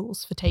hard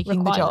rules for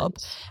taking the job.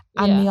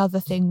 And the other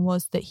thing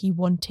was that he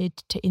wanted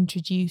to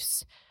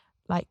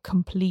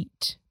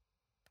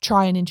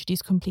try and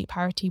introduce complete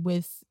parity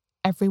with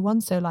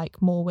everyone. So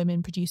like more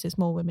women producers,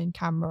 more women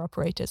camera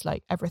operators,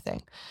 like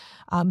everything.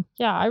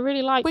 I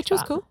really liked which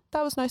was cool.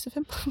 That was nice of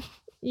him.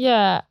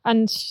 Yeah.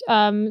 And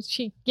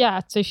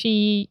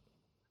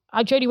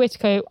Jodie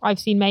Whittaker, I've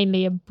seen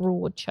mainly in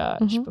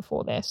Broadchurch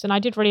before this, and I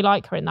did really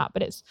like her in that,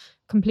 but it's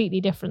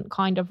completely different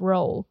kind of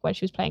role where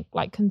she was playing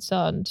like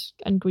concerned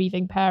and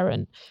grieving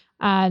parent.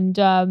 And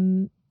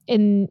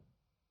in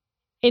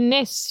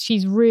this,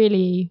 she's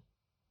really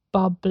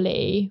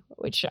bubbly,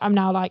 which I'm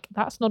now like,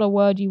 that's not a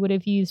word you would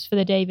have used for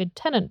the David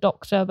Tennant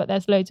Doctor, but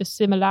there's loads of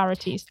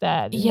similarities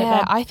there.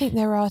 Yeah, I think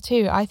there are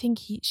too. I think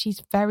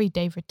she's very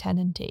David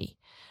Tennant-y.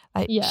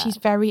 Like, she's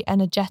very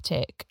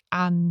energetic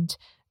and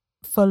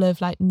full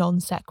of like non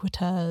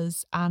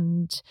sequiturs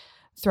and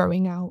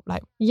throwing out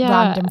like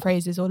random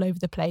phrases all over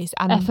the place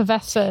and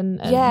effervescent.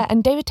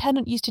 And David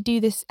Tennant used to do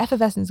this.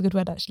 Effervescent is a good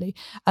word actually.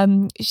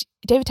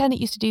 David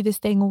Tennant used to do this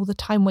thing all the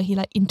time where he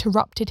like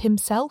interrupted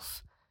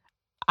himself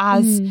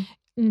as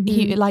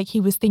he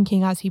was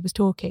thinking as he was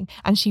talking,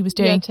 and she was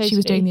doing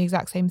the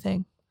exact same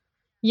thing.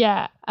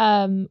 Yeah,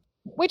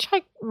 which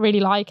I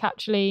really like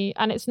actually,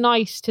 and it's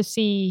nice to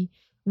see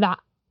that.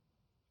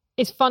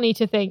 It's funny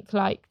to think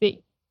like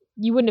that.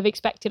 You wouldn't have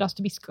expected us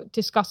to be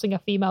discussing a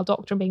female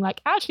Doctor and being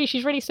like, actually,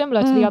 she's really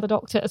similar to the other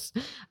Doctors.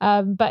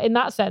 But in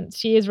that sense,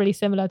 she is really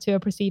similar to a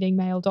preceding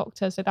male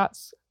Doctor. So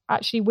that's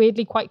actually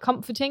weirdly quite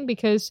comforting,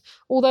 because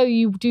although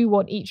you do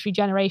want each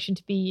regeneration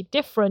to be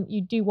different,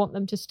 you do want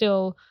them to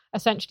still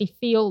essentially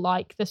feel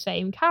like the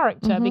same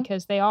character,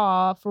 because they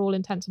are, for all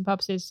intents and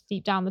purposes,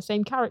 deep down the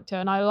same character.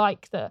 And I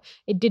like that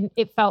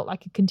it felt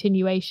like a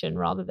continuation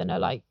rather than a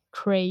like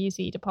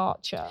crazy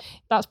departure.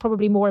 That's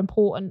probably more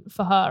important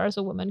for her as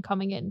a woman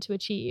coming in to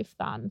achieve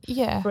than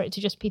for it to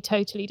just be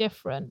totally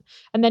different.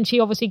 And then she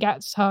obviously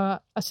gets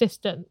her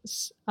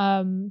assistants,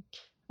 and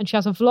she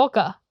has a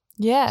vlogger.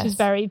 Yes, she's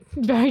very,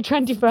 very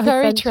 21st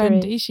very century.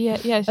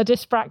 Trendy. A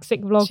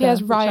dyspraxic vlogger. She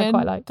has Ryan, which I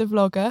quite like. the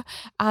vlogger,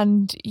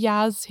 and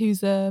Yaz,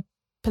 who's a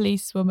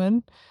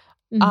policewoman.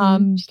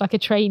 She's like a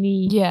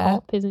trainee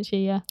cop, isn't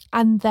she? Yeah.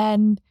 And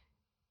then,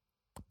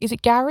 is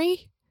it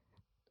Gary?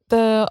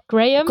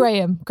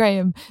 Graham.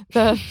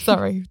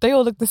 Sorry, they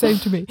all look the same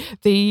to me.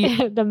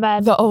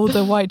 The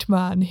older white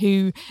man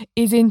who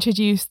is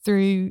introduced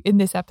in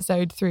this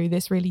episode through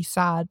this really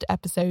sad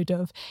episode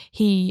of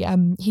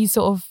he's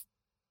sort of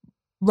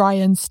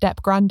Ryan's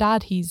step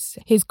granddad. He's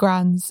his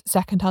grand's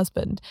second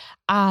husband,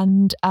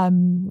 and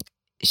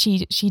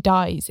she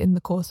dies in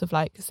the course of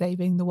like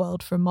saving the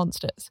world from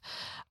monsters,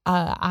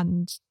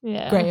 and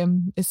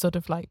Graham is sort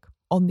of like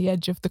on the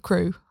edge of the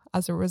crew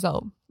as a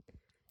result.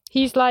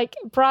 He's like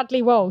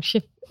Bradley Walsh.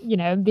 If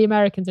the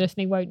Americans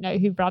listening won't know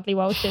who Bradley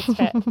Walsh is.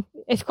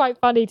 It's quite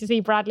funny to see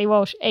Bradley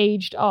Walsh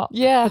aged up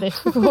for this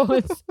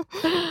performance.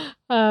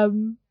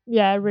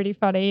 Really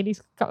funny. And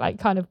he's got like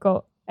kind of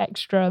got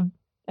extra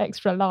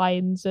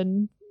lines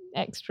and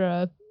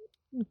extra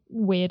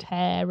weird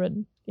hair,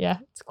 and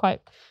it's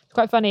quite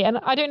funny. And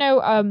I don't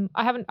know,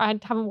 I haven't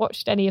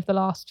watched any of the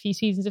last few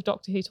seasons of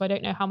Doctor Who, so I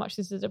don't know how much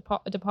this is a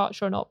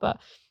departure or not, but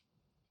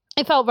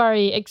it felt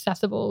very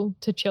accessible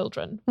to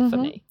children for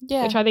me,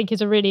 which I think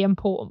is a really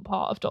important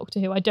part of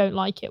Doctor Who. I don't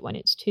like it when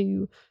it's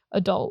too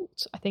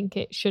adult. I think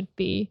it should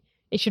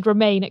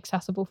remain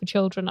accessible for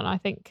children, and I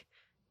think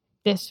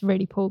this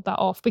really pulled that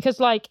off, because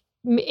like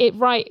in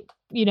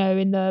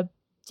the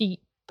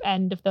deep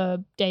end of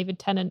the David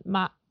Tennant,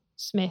 Matt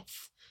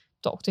Smith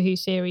Doctor Who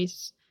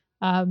series,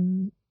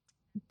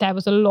 there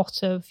was a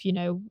lot of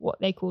what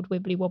they called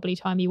wibbly wobbly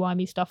timey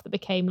wimey stuff that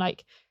became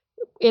like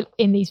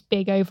in these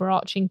big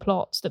overarching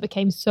plots that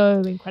became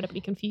so incredibly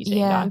confusing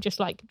that I'm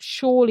just like,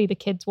 surely the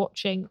kids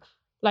watching,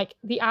 like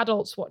the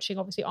adults watching,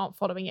 obviously aren't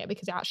following it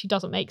because it actually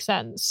doesn't make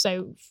sense.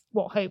 So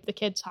what hope the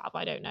kids have,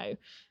 I don't know.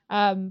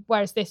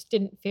 Whereas this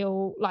didn't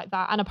feel like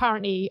that. And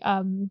apparently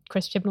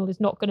Chris Chibnall is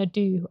not going to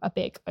do a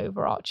big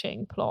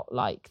overarching plot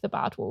like the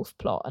Bad Wolf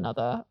plot and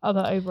other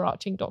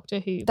overarching Doctor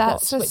Who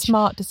plots. That's a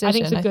smart decision. I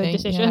think it's a good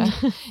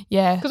decision.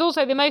 Yeah. Because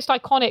also the most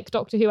iconic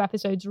Doctor Who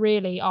episodes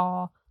really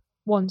are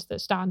ones that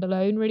stand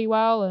alone really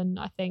well. And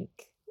I think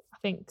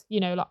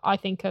I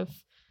think of,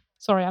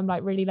 sorry, I'm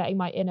like really letting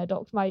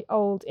my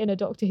old inner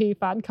Doctor Who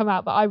fan come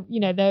out, but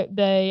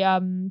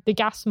the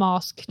gas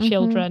mask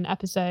children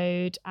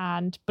episode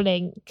and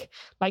Blink,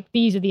 like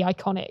these are the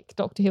iconic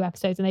Doctor Who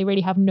episodes, and they really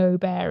have no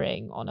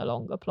bearing on a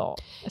longer plot,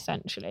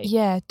 essentially.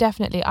 Yeah,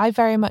 definitely. I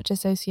very much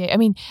associate. I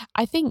mean,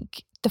 I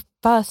think the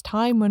first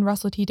time when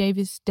Russell T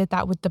Davies did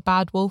that with the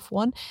Bad Wolf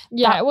one,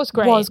 it was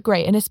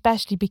great, and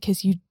especially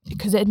because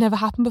it had never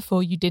happened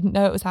before, you didn't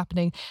know it was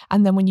happening,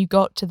 and then when you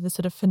got to the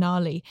sort of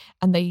finale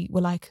and they were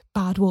like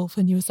Bad Wolf,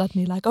 and you were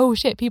suddenly like, oh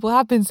shit, people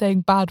have been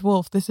saying Bad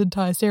Wolf this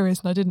entire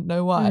series and I didn't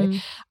know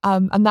why.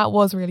 And that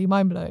was really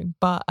mind-blowing,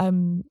 but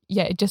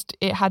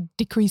it had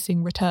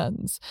decreasing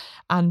returns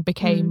and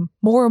became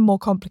more and more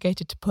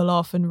complicated to pull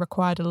off and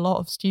required a lot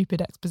of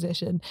stupid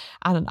exposition,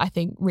 and I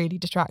think really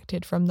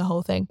distracted from the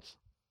whole thing.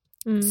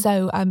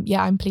 So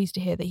I'm pleased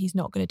to hear that he's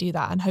not going to do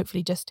that, and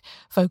hopefully just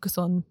focus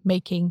on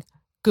making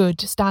good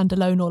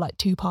standalone or like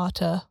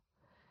two-parter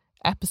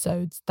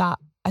episodes that,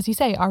 as you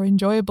say, are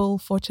enjoyable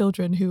for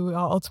children who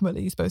are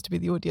ultimately supposed to be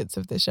the audience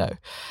of this show.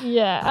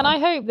 Yeah, and I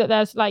hope that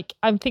there's like,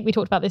 I think we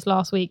talked about this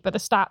last week, but the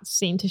stats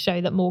seem to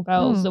show that more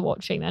girls are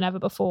watching than ever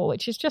before,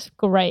 which is just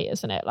great,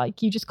 isn't it?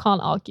 Like, you just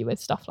can't argue with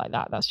stuff like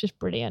that. That's just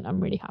brilliant. I'm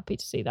really happy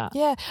to see that.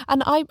 Yeah,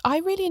 and I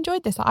really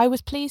enjoyed this. I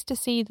was pleased to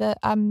see that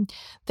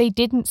they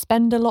didn't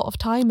spend a lot of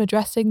time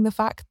addressing the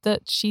fact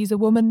that she's a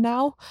woman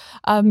now.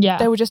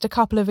 There were just a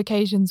couple of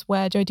occasions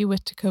where Jodie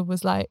Whittaker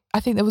was like, I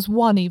think there was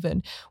one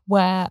even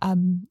where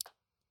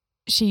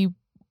she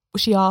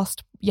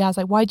asked Yaz,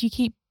 like, why do you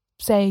keep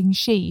saying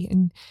she?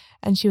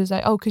 And she was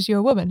like, oh, because you're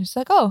a woman. She's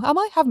like, oh, am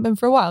I? Haven't been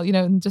for a while,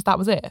 and just that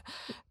was it.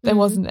 There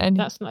wasn't any.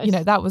 That's nice.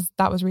 That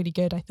was really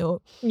good, I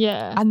thought.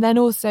 Yeah. And then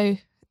also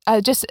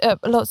just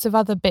lots of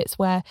other bits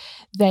where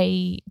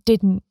they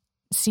didn't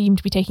seem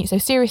to be taking it so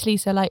seriously.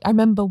 So like, I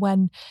remember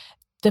when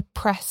the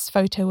press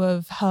photo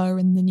of her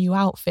in the new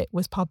outfit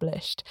was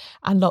published,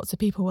 and lots of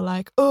people were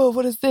like, oh,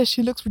 what is this?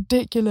 She looks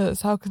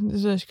ridiculous. How can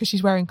this? Because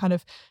she's wearing kind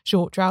of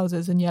short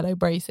trousers and yellow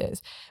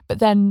braces. But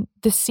then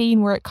the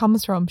scene where it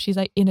comes from, she's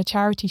like in a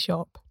charity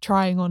shop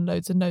trying on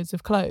loads and loads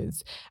of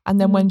clothes.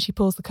 And then when she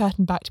pulls the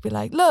curtain back to be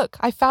like, look,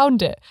 I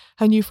found it,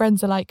 her new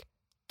friends are like,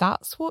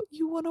 that's what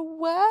you want to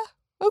wear?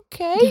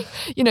 Okay.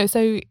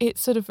 So it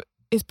sort of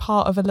is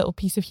part of a little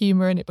piece of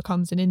humour, and it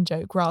becomes an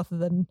in-joke rather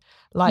than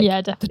like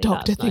the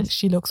Doctor thinks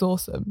she looks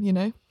awesome,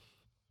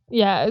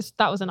 Yeah,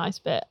 that was a nice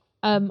bit.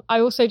 I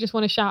also just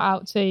want to shout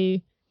out to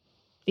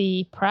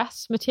the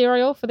press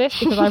material for this,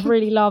 because I've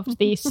really loved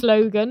the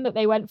slogan that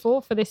they went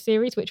for this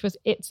series, which was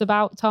 "It's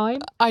about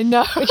time." I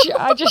know. Which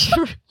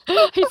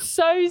it's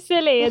so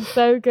silly and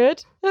so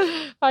good.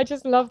 I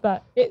just love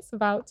that. It's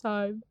about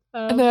time.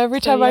 And every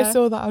time I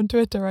saw that on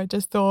Twitter, I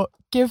just thought,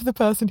 give the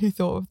person who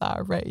thought of that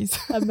a raise.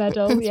 A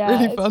medal. It's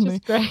really funny.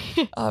 Just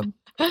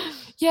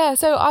great.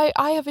 So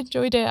I have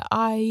enjoyed it.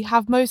 I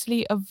have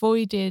mostly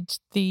avoided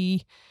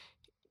the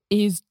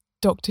is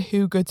Doctor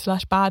Who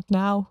good/bad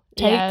now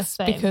takes,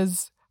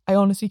 because I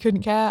honestly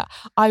couldn't care.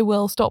 I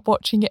will stop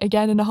watching it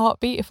again in a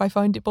heartbeat if I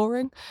find it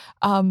boring.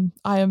 I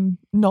am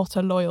not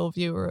a loyal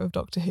viewer of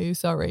Doctor Who,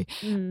 sorry.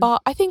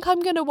 But I think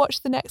I'm going to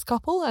watch the next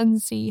couple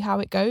and see how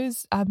it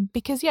goes.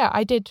 Because, yeah,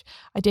 I did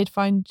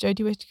find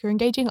Jodie Whittaker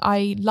engaging.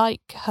 I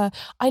like her.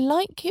 I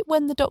like it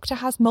when the Doctor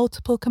has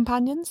multiple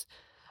companions.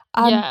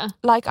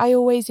 Like, I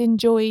always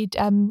enjoyed,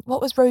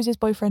 what was Rose's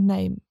boyfriend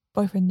name?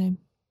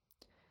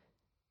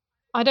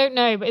 I don't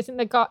know, but isn't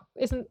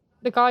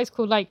the guy's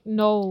called like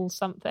Noel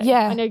something?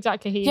 Yeah. I know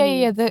exactly who you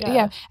mean.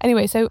 Yeah.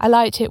 Anyway, so I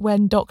liked it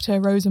when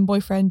Doctor, Rose and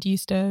boyfriend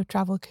used to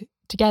travel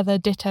together,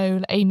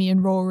 ditto Amy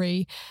and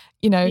Rory,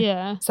 you know.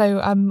 Yeah.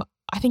 So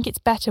I think it's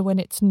better when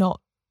it's not,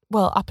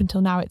 well, up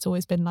until now it's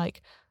always been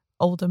like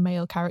older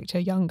male character,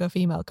 younger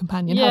female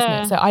companion,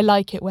 hasn't it? So I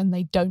like it when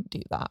they don't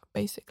do that,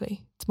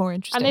 basically. It's more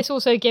interesting. And this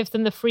also gives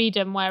them the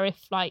freedom where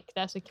if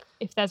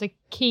there's a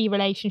key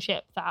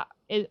relationship that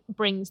it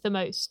brings the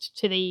most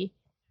to the,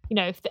 you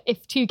know,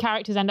 if two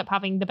characters end up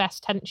having the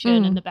best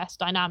tension and the best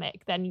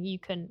dynamic, then you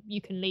can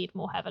lead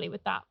more heavily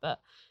with that. But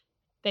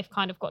they've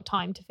kind of got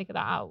time to figure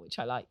that out, which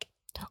I like.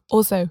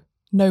 Also,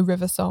 no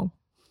River song.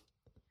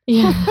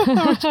 Yeah.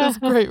 Which is a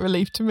great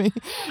relief to me.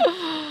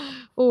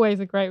 Always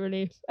a great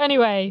relief.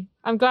 Anyway,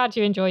 I'm glad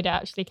you enjoyed it,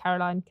 actually,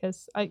 Caroline,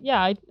 because I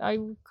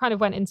kind of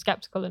went in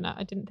skeptical in that.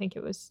 I didn't think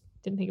it was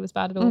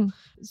bad at all.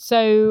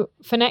 So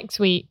for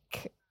next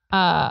week,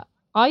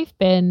 I've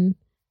been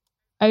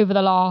over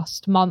the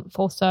last month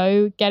or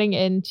so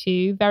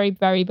very,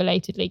 very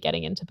belatedly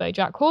getting into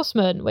BoJack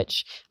Horseman,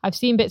 which I've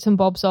seen bits and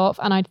bobs of,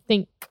 and I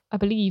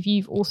believe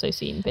you've also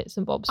seen bits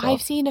and bobs of.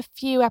 I've seen a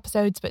few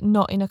episodes, but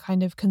not in a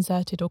kind of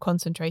concerted or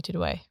concentrated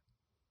way.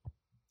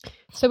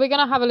 So we're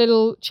going to have a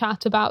little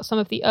chat about some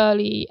of the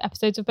early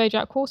episodes of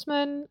BoJack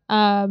Horseman.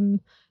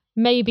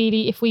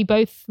 Maybe if we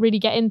both really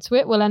get into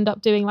it, we'll end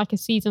up doing like a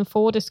season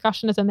 4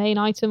 discussion as a main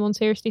item on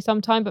Seriously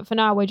sometime. But for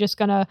now, we're just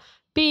going to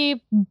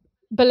be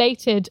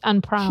belated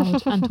and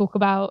proud and talk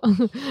about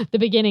the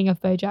beginning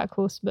of BoJack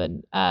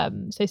Horseman.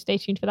 So stay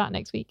tuned for that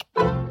next week.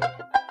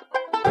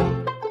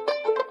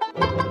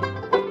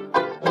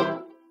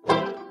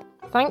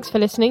 Thanks for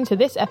listening to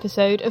this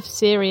episode of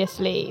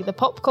Seriously, the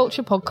pop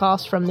culture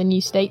podcast from The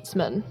New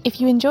Statesman. If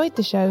you enjoyed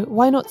the show,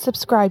 why not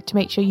subscribe to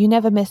make sure you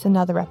never miss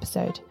another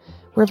episode?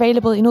 We're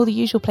available in all the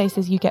usual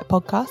places you get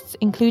podcasts,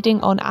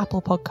 including on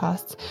Apple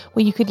Podcasts,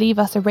 where you could leave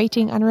us a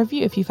rating and a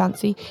review if you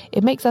fancy.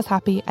 It makes us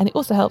happy and it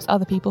also helps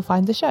other people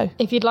find the show.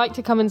 If you'd like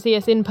to come and see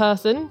us in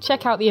person,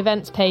 check out the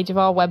events page of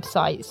our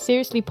website,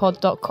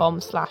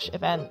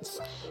 seriouslypod.com/events.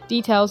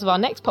 Details of our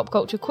next pop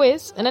culture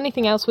quiz and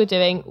anything else we're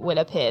doing will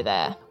appear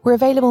there. We're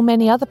available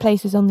many other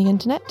places on the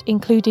internet,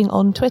 including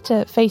on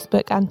Twitter,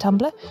 Facebook and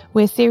Tumblr.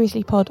 We're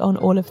Seriously Pod on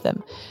all of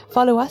them.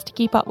 Follow us to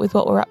keep up with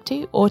what we're up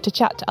to or to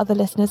chat to other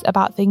listeners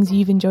about things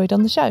you've enjoyed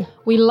on the show.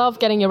 We love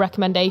getting your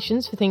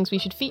recommendations for things we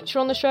should feature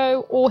on the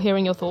show or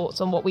hearing your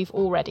thoughts on what we've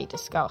already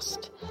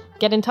discussed.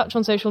 Get in touch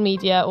on social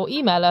media or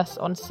email us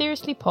on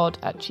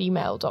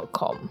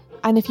seriouslypod@gmail.com.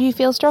 And if you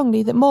feel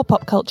strongly that more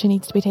pop culture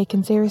needs to be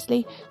taken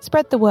seriously,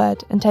 spread the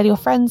word and tell your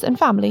friends and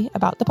family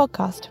about the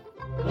podcast.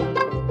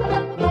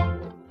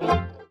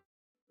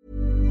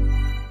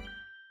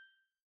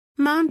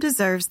 Mom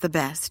deserves the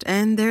best,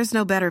 and there's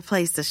no better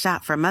place to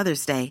shop for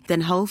Mother's Day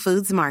than Whole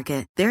Foods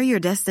Market. They're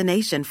your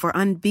destination for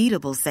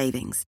unbeatable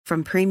savings,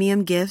 from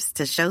premium gifts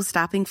to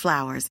show-stopping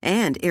flowers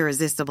and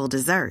irresistible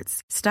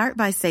desserts. Start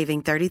by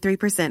saving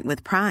 33%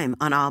 with Prime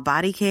on all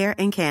body care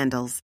and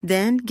candles.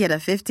 Then get a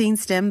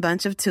 15-stem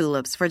bunch of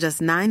tulips for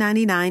just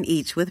 $9.99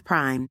 each with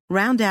Prime.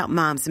 Round out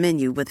Mom's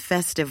menu with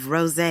festive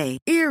rosé,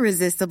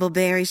 irresistible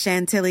berry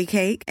chantilly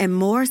cake, and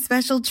more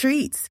special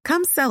treats.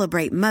 Come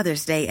celebrate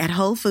Mother's Day at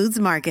Whole Foods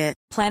Market.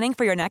 Planning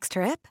for your next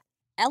trip?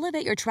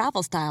 Elevate your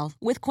travel style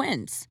with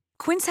Quince.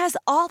 Quince has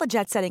all the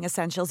jet-setting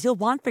essentials you'll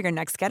want for your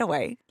next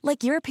getaway,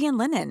 like European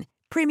linen,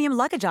 premium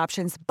luggage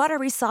options,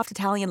 buttery soft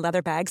Italian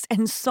leather bags,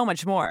 and so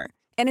much more.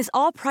 And is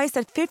all priced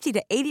at 50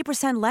 to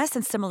 80% less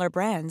than similar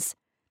brands.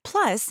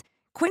 Plus,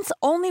 Quince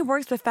only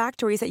works with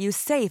factories that use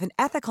safe and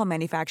ethical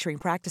manufacturing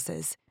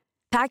practices.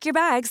 Pack your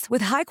bags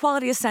with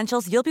high-quality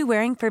essentials you'll be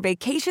wearing for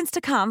vacations to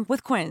come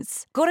with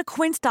Quince. Go to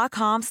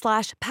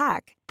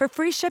quince.com/pack for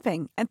free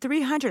shipping and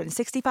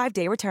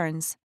 365-day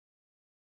returns.